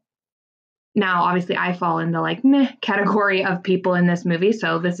now obviously I fall in the like meh category of people in this movie,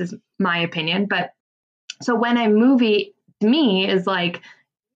 so this is my opinion, but so when a movie to me is like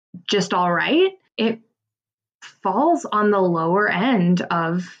just all right, it falls on the lower end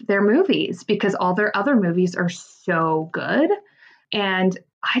of their movies because all their other movies are so good. And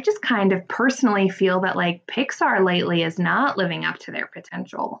I just kind of personally feel that like Pixar lately is not living up to their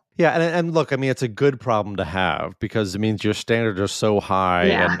potential. Yeah, and look, I mean, it's a good problem to have because it means your standards are so high,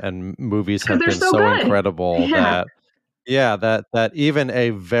 and movies have been so incredible that even a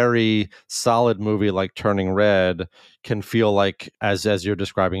very solid movie like Turning Red can feel like, as you're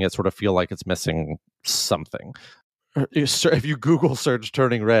describing it, sort of feel like it's missing something. If you Google search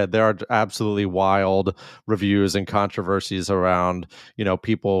Turning Red, there are absolutely wild reviews and controversies around,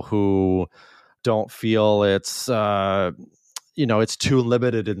 people who don't feel it's, it's too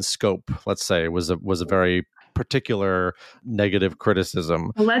limited in scope. Let's say was a very particular negative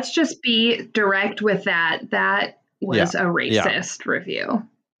criticism. Let's just be direct with that. That was a racist review.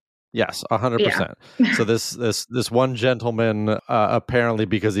 Yes, 100%. So this one gentleman, apparently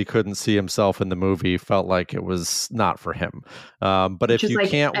because he couldn't see himself in the movie, felt like it was not for him. But if you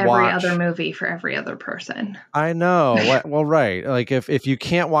can't watch every other movie for every other person, I know. Well, right. Like if you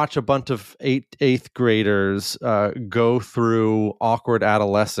can't watch a bunch of eighth graders go through awkward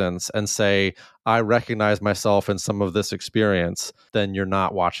adolescence and say, I recognize myself in some of this experience, then you're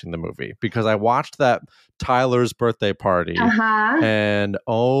not watching the movie. Because I watched that Tyler's birthday party, and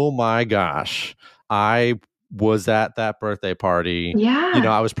oh my gosh, I was at that birthday party. Yeah.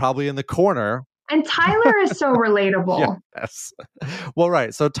 I was probably in the corner. And Tyler is so relatable. Yes. Well,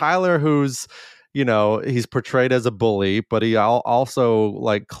 right. So Tyler, who's, he's portrayed as a bully, but he also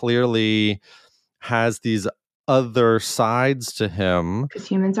like clearly has these other sides to him. Because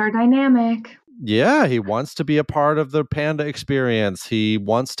humans are dynamic. Yeah, he wants to be a part of the panda experience. He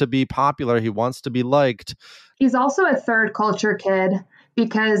wants to be popular. He wants to be liked. He's also a third culture kid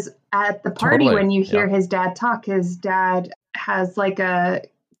because at the party, when you hear his dad talk, his dad has like a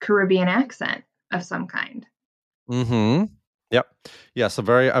Caribbean accent of some kind. Mm-hmm. Yep. Yeah. So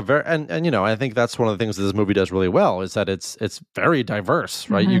and I think that's one of the things that this movie does really well is that it's very diverse,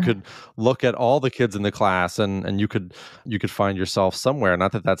 right? You could look at all the kids in the class and you could find yourself somewhere.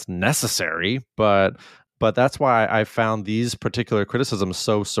 Not that that's necessary, but that's why I found these particular criticisms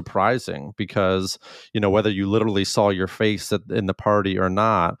so surprising because, whether you literally saw your face in the party or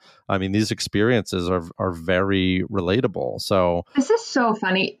not, I mean, these experiences are very relatable. So this is so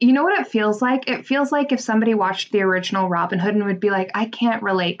funny. You know what it feels like? It feels like if somebody watched the original Robin Hood and would be like, I can't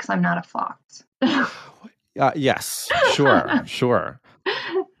relate because I'm not a fox. Yes, sure.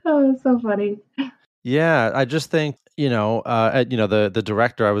 Oh, it's so funny. Yeah, I just think, the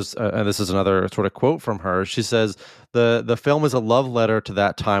director, and this is another sort of quote from her. She says, the film is a love letter to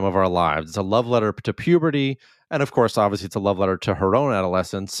that time of our lives. It's a love letter to puberty. And of course, obviously, it's a love letter to her own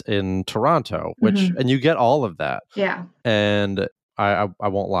adolescence in Toronto, and you get all of that. Yeah. And I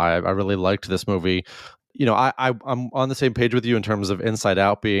won't lie, I really liked this movie. I'm on the same page with you in terms of Inside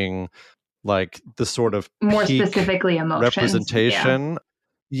Out being like the sort of more specifically emotions representation.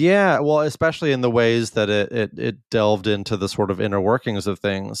 Yeah, well, especially in the ways that it delved into the sort of inner workings of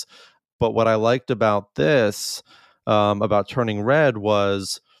things. But what I liked about this, about Turning Red,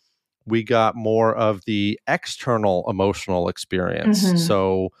 was we got more of the external emotional experience. Mm-hmm.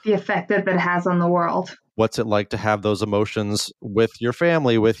 So the effect that it has on the world. What's it like to have those emotions with your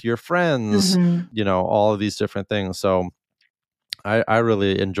family, with your friends, all of these different things. So I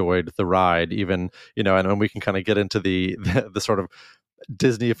really enjoyed the ride, even, and we can kind of get into the sort of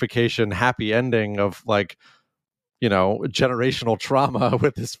Disneyification happy ending of like, generational trauma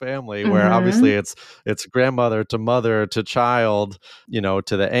with this family where obviously it's grandmother to mother to child,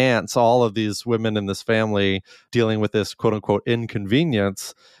 to the aunts, all of these women in this family dealing with this quote unquote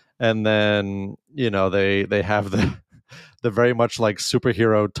inconvenience. And then, they have the very much like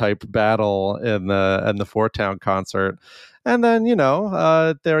superhero type battle in the Four Town concert. And then,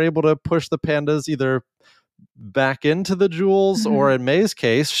 they're able to push the pandas either back into the jewels, or in May's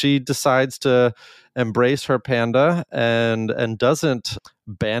case, she decides to embrace her panda and doesn't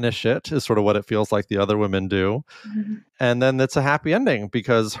banish it, is sort of what it feels like the other women do. And then it's a happy ending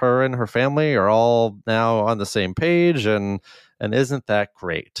because her and her family are all now on the same page, and isn't that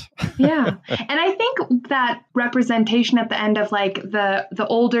great? Yeah. And I think that representation at the end of like the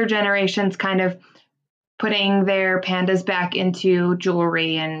older generations kind of putting their pandas back into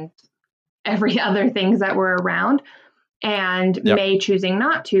jewelry and every other things that were around, and May choosing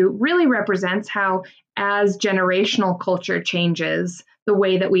not to, really represents how, as generational culture changes, the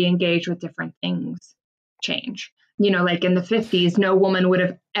way that we engage with different things change. Like in the 50s, no woman would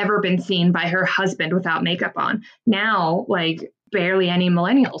have ever been seen by her husband without makeup on. Now, like barely any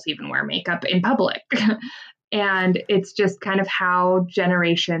millennials even wear makeup in public. And it's just kind of how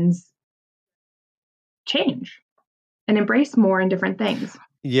generations change and embrace more and different things.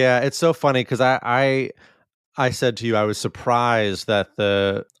 Yeah, it's so funny because I said to you I was surprised that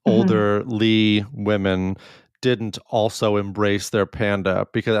the older Lee women didn't also embrace their panda,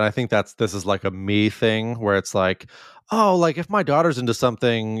 because I think this is like a me thing where it's like, oh, like if my daughter's into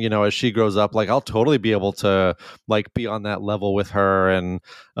something, as she grows up, like I'll totally be able to like be on that level with her and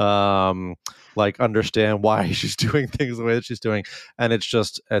like understand why she's doing things the way that she's doing. And it's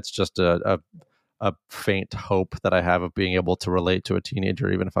just a faint hope that I have of being able to relate to a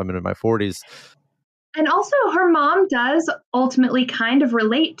teenager, even if I'm in my 40s. And also her mom does ultimately kind of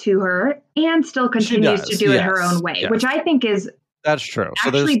relate to her and still continues to do it her own way, which I think is that's true.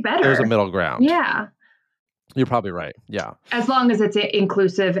 Actually better. There's a middle ground. Yeah. You're probably right. Yeah. As long as it's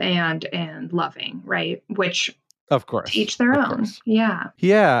inclusive and loving, right? Which of course, each their own. Course. Yeah.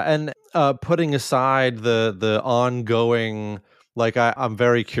 Yeah. And putting aside the ongoing, like I'm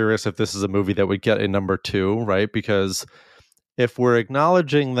very curious if this is a movie that would get a number 2, right? Because if we're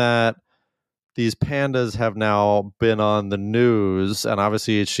acknowledging that these pandas have now been on the news, and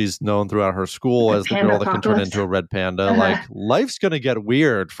obviously she's known throughout her school as the girl that can turn into a red panda, like life's going to get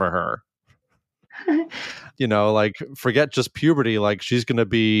weird for her. Like forget just puberty, like she's going to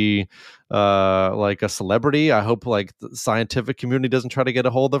be like a celebrity. I hope like the scientific community doesn't try to get a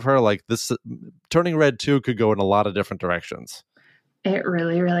hold of her. Like this Turning Red 2 could go in a lot of different directions. It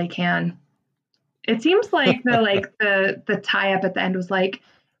really, really can. It seems like the tie up at the end was like,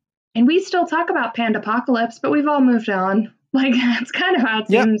 and we still talk about Pandapocalypse, but we've all moved on. Like, that's kind of how it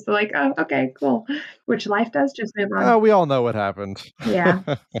seems. Yep. Like, oh, okay, cool. Which life does just move on. We all know what happened. Yeah,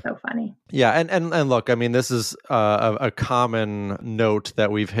 so funny. Yeah, and look, I mean, this is a common note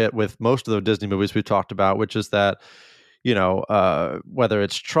that we've hit with most of the Disney movies we've talked about, which is that, you know, whether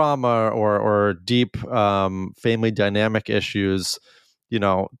it's trauma or deep family dynamic issues, you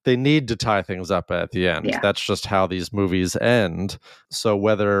know, they need to tie things up at the end. Yeah. That's just how these movies end. So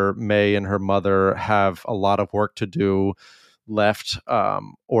whether May and her mother have a lot of work to do left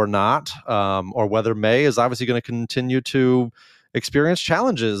or not, or whether May is obviously going to continue to experience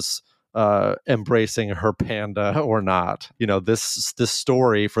challenges embracing her panda or not. You know, this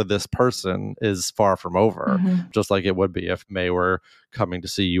story for this person is far from over, just like it would be if May were coming to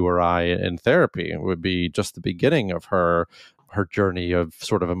see you or I in therapy. It would be just the beginning of her journey of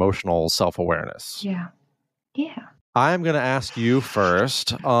sort of emotional self-awareness. Yeah. Yeah. I'm going to ask you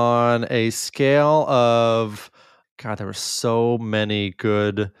first on a scale of, God, there were so many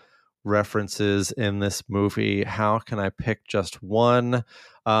good references in this movie. How can I pick just one?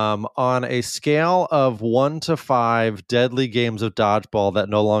 On a scale of 1 to 5 deadly games of dodgeball that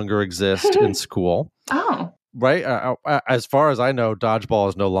no longer exist in school. Oh. Right? As far as I know, dodgeball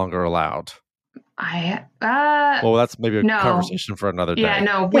is no longer allowed. Well, that's maybe a conversation for another day. Yeah,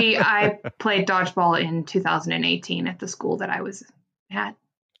 no, I played dodgeball in 2018 at the school that I was at.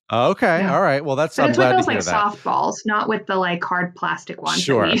 Okay, yeah. All right. Well, I'm glad to hear that. It's with those softballs, not with the hard plastic ones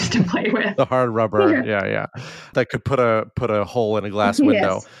that we used to play with. The hard rubber, yeah. That could put a hole in a glass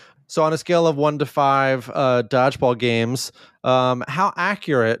window. Yes. So on a scale of 1 to 5 dodgeball games, how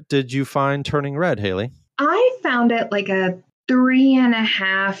accurate did you find Turning Red, Haley? I found it like a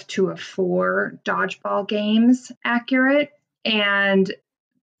 3.5 to a 4 dodgeball games accurate. And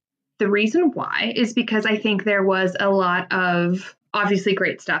the reason why is because I think there was a lot of obviously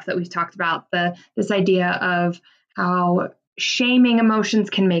great stuff that we've talked about, this idea of how shaming emotions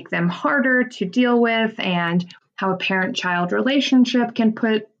can make them harder to deal with, and how a parent-child relationship can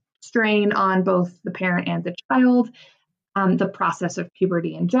put strain on both the parent and the child. The process of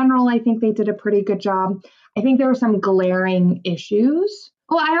puberty in general, I think they did a pretty good job. I think there were some glaring issues.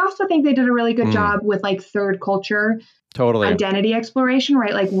 Well, I also think they did a really good job with third culture identity exploration,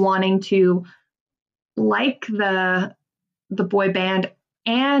 right? Like wanting to like the boy band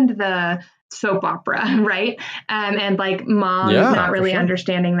and the soap opera, right? And mom not really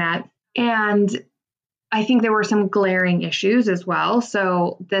understanding that. And I think there were some glaring issues as well.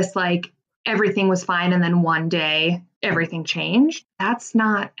 So this everything was fine and then one day everything changed. That's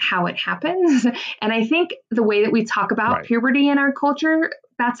not how it happens. And I think the way that we talk about puberty in our culture,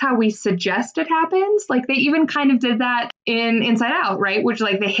 that's how we suggest it happens. They even kind of did that in Inside Out, right? Which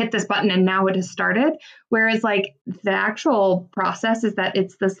they hit this button and now it has started. Whereas the actual process is that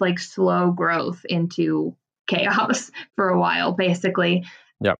it's this slow growth into chaos for a while, basically.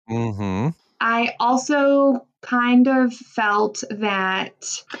 Yep. Mm-hmm. I also kind of felt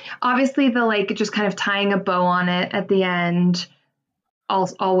that obviously the just kind of tying a bow on it at the end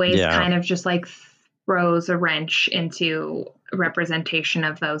always kind of just throws a wrench into representation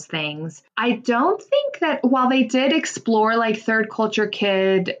of those things. I don't think that while they did explore third culture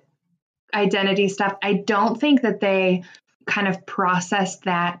kid identity stuff, I don't think that they kind of processed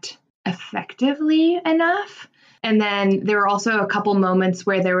that effectively enough. And then there were also a couple moments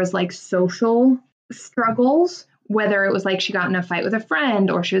where there was social struggles, whether it was she got in a fight with a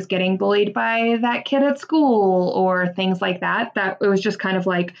friend or she was getting bullied by that kid at school or things like that, that it was just kind of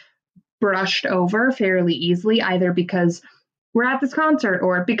brushed over fairly easily, either because we're at this concert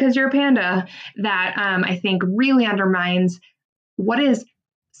or because you're a panda, that I think really undermines what is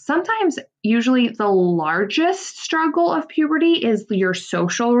sometimes usually the largest struggle of puberty is your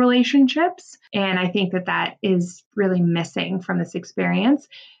social relationships. And I think that is really missing from this experience.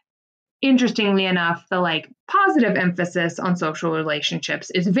 Interestingly enough, the positive emphasis on social relationships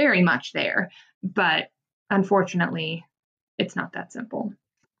is very much there, but unfortunately, it's not that simple.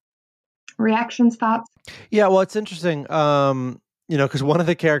 Reactions, thoughts? Yeah, well, it's interesting, because one of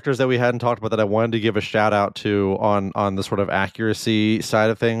the characters that we hadn't talked about that I wanted to give a shout out to on the sort of accuracy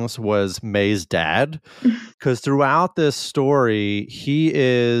side of things was May's dad, because throughout this story, he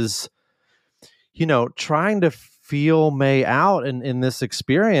is, trying to feel May out in this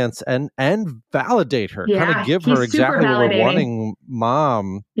experience and validate her, kind of give her exactly what we're wanting,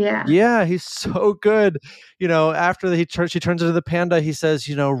 Mom. Yeah, he's so good. After she turns into the panda, he says,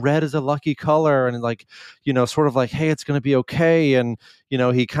 red is a lucky color, and sort of hey, it's going to be okay. And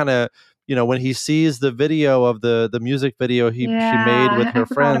he kind of when he sees the video of the music video she made with her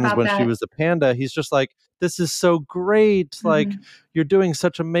friends when she was a panda, he's just like, this is so great. Like, you're doing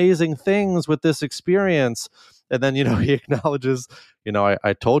such amazing things with this experience. And then, he acknowledges,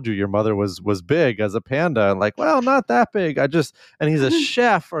 I told you your mother was big as a panda. And like, well, not that big. And he's a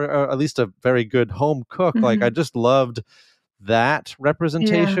chef or at least a very good home cook. Like, I just loved that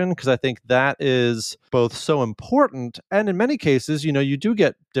representation because I think that is both so important. And in many cases, you do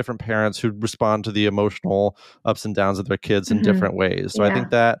get different parents who respond to the emotional ups and downs of their kids in different ways. So I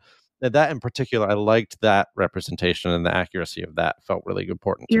think that in particular, I liked that representation, and the accuracy of that felt really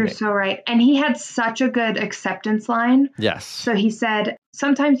important to me. You're so right. And he had such a good acceptance line. Yes. So he said,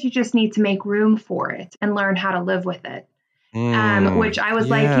 sometimes you just need to make room for it and learn how to live with it. Which I was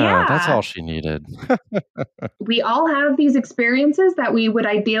like, yeah. That's all she needed. We all have these experiences that we would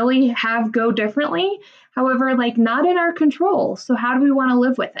ideally have go differently. However, like, not in our control. So how do we want to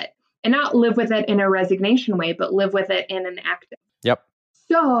live with it? And not live with it in a resignation way, but live with it in an active. Yep.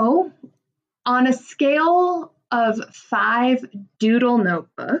 So, on a scale of 5 doodle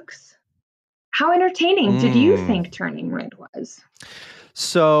notebooks, how entertaining did you think Turning Red was?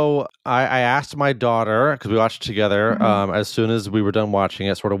 So I asked my daughter, because we watched it together, as soon as we were done watching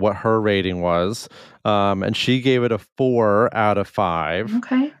it, sort of what her rating was. And she gave it a 4 out of 5.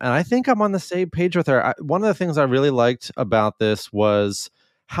 Okay. And I think I'm on the same page with her. One of the things I really liked about this was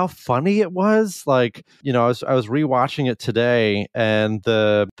how funny it was. Like, I was rewatching it today, and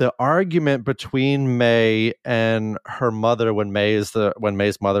the argument between May and her mother when May's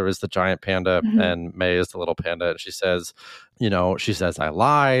mother is the giant panda and May is the little panda, and she says, I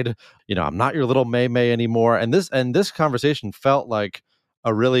lied, I'm not your little May anymore. And this conversation felt like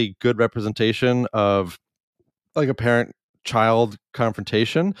a really good representation of like a parent child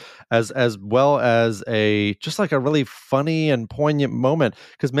confrontation as well as a really funny and poignant moment,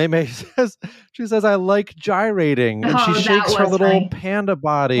 because May says I like gyrating, and she shakes her little panda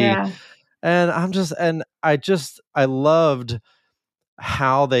body. And I loved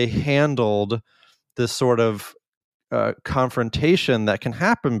how they handled this sort of confrontation that can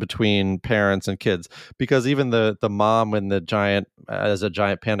happen between parents and kids, because even the mom when a giant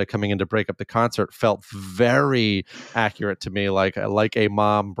panda coming in to break up the concert felt very accurate to me, like a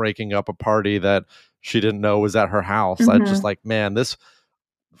mom breaking up a party that she didn't know was at her house. I just like, man, this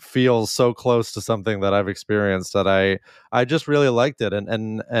feels so close to something that I've experienced, that I just really liked it,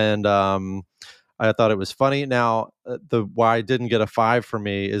 and I thought it was funny. Now, why it didn't get a 5 for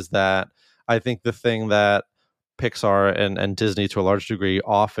me is that I think the thing that Pixar and Disney to a large degree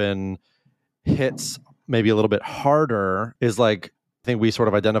often hits maybe a little bit harder is, like, I think we sort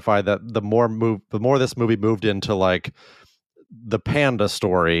of identified that the more this movie moved into like the panda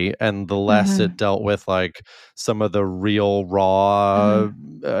story, and the less it dealt with like some of the real raw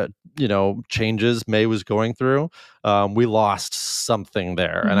changes May was going through, we lost something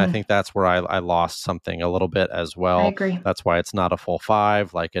there. And I think that's where I lost something a little bit as well. I agree. That's why it's not a full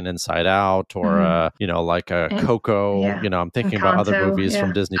 5 like an Inside Out or like a Coco. I'm thinking about other movies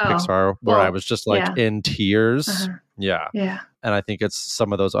from Disney Pixar where I was just like in tears. Yeah. And I think it's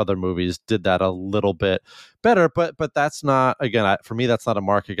some of those other movies did that a little bit better, but that's not, again, for me, that's not a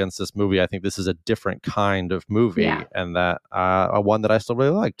mark against this movie. I think this is a different kind of movie, and that one that I still really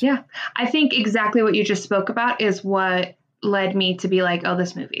liked. Yeah, I think exactly what you just spoke about is what led me to be like, oh,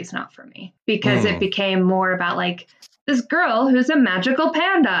 this movie is not for me, because it became more about like this girl who's a magical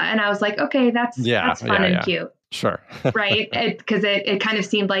panda, and I was like, okay, that's fun and cute, sure, right? Because it kind of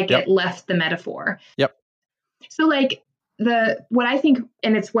seemed like it left the metaphor. Yep. So like what I think,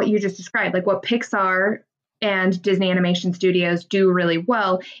 and it's what you just described, like what Pixar and Disney Animation Studios do really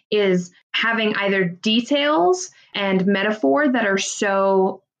well is having either details and metaphor that are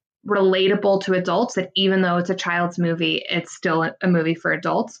so relatable to adults that even though it's a child's movie, it's still a movie for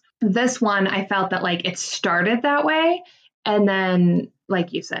adults. This one, I felt that like it started that way, and then,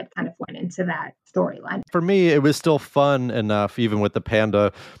 like you said, kind of went into that storyline. For me, it was still fun enough, even with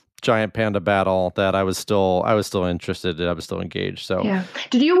the giant panda battle, that I was still interested and I was still engaged. So yeah.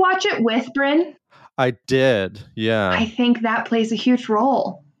 Did you watch it with Bryn? I did. Yeah. I think that plays a huge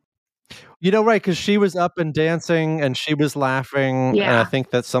role. Right, because she was up and dancing and she was laughing. Yeah. And I think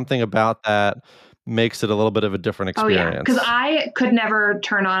that something about that makes it a little bit of a different experience. Oh, yeah. Because I could never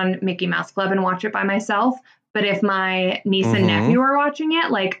turn on Mickey Mouse Club and watch it by myself. But if my niece and nephew are watching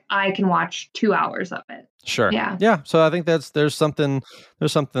it, like, I can watch 2 hours of it. Sure. Yeah. Yeah. So I think there's something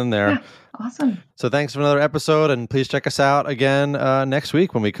there. Yeah. Awesome. So thanks for another episode, and please check us out again next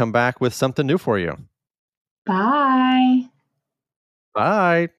week when we come back with something new for you. Bye.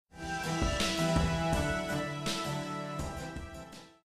 Bye.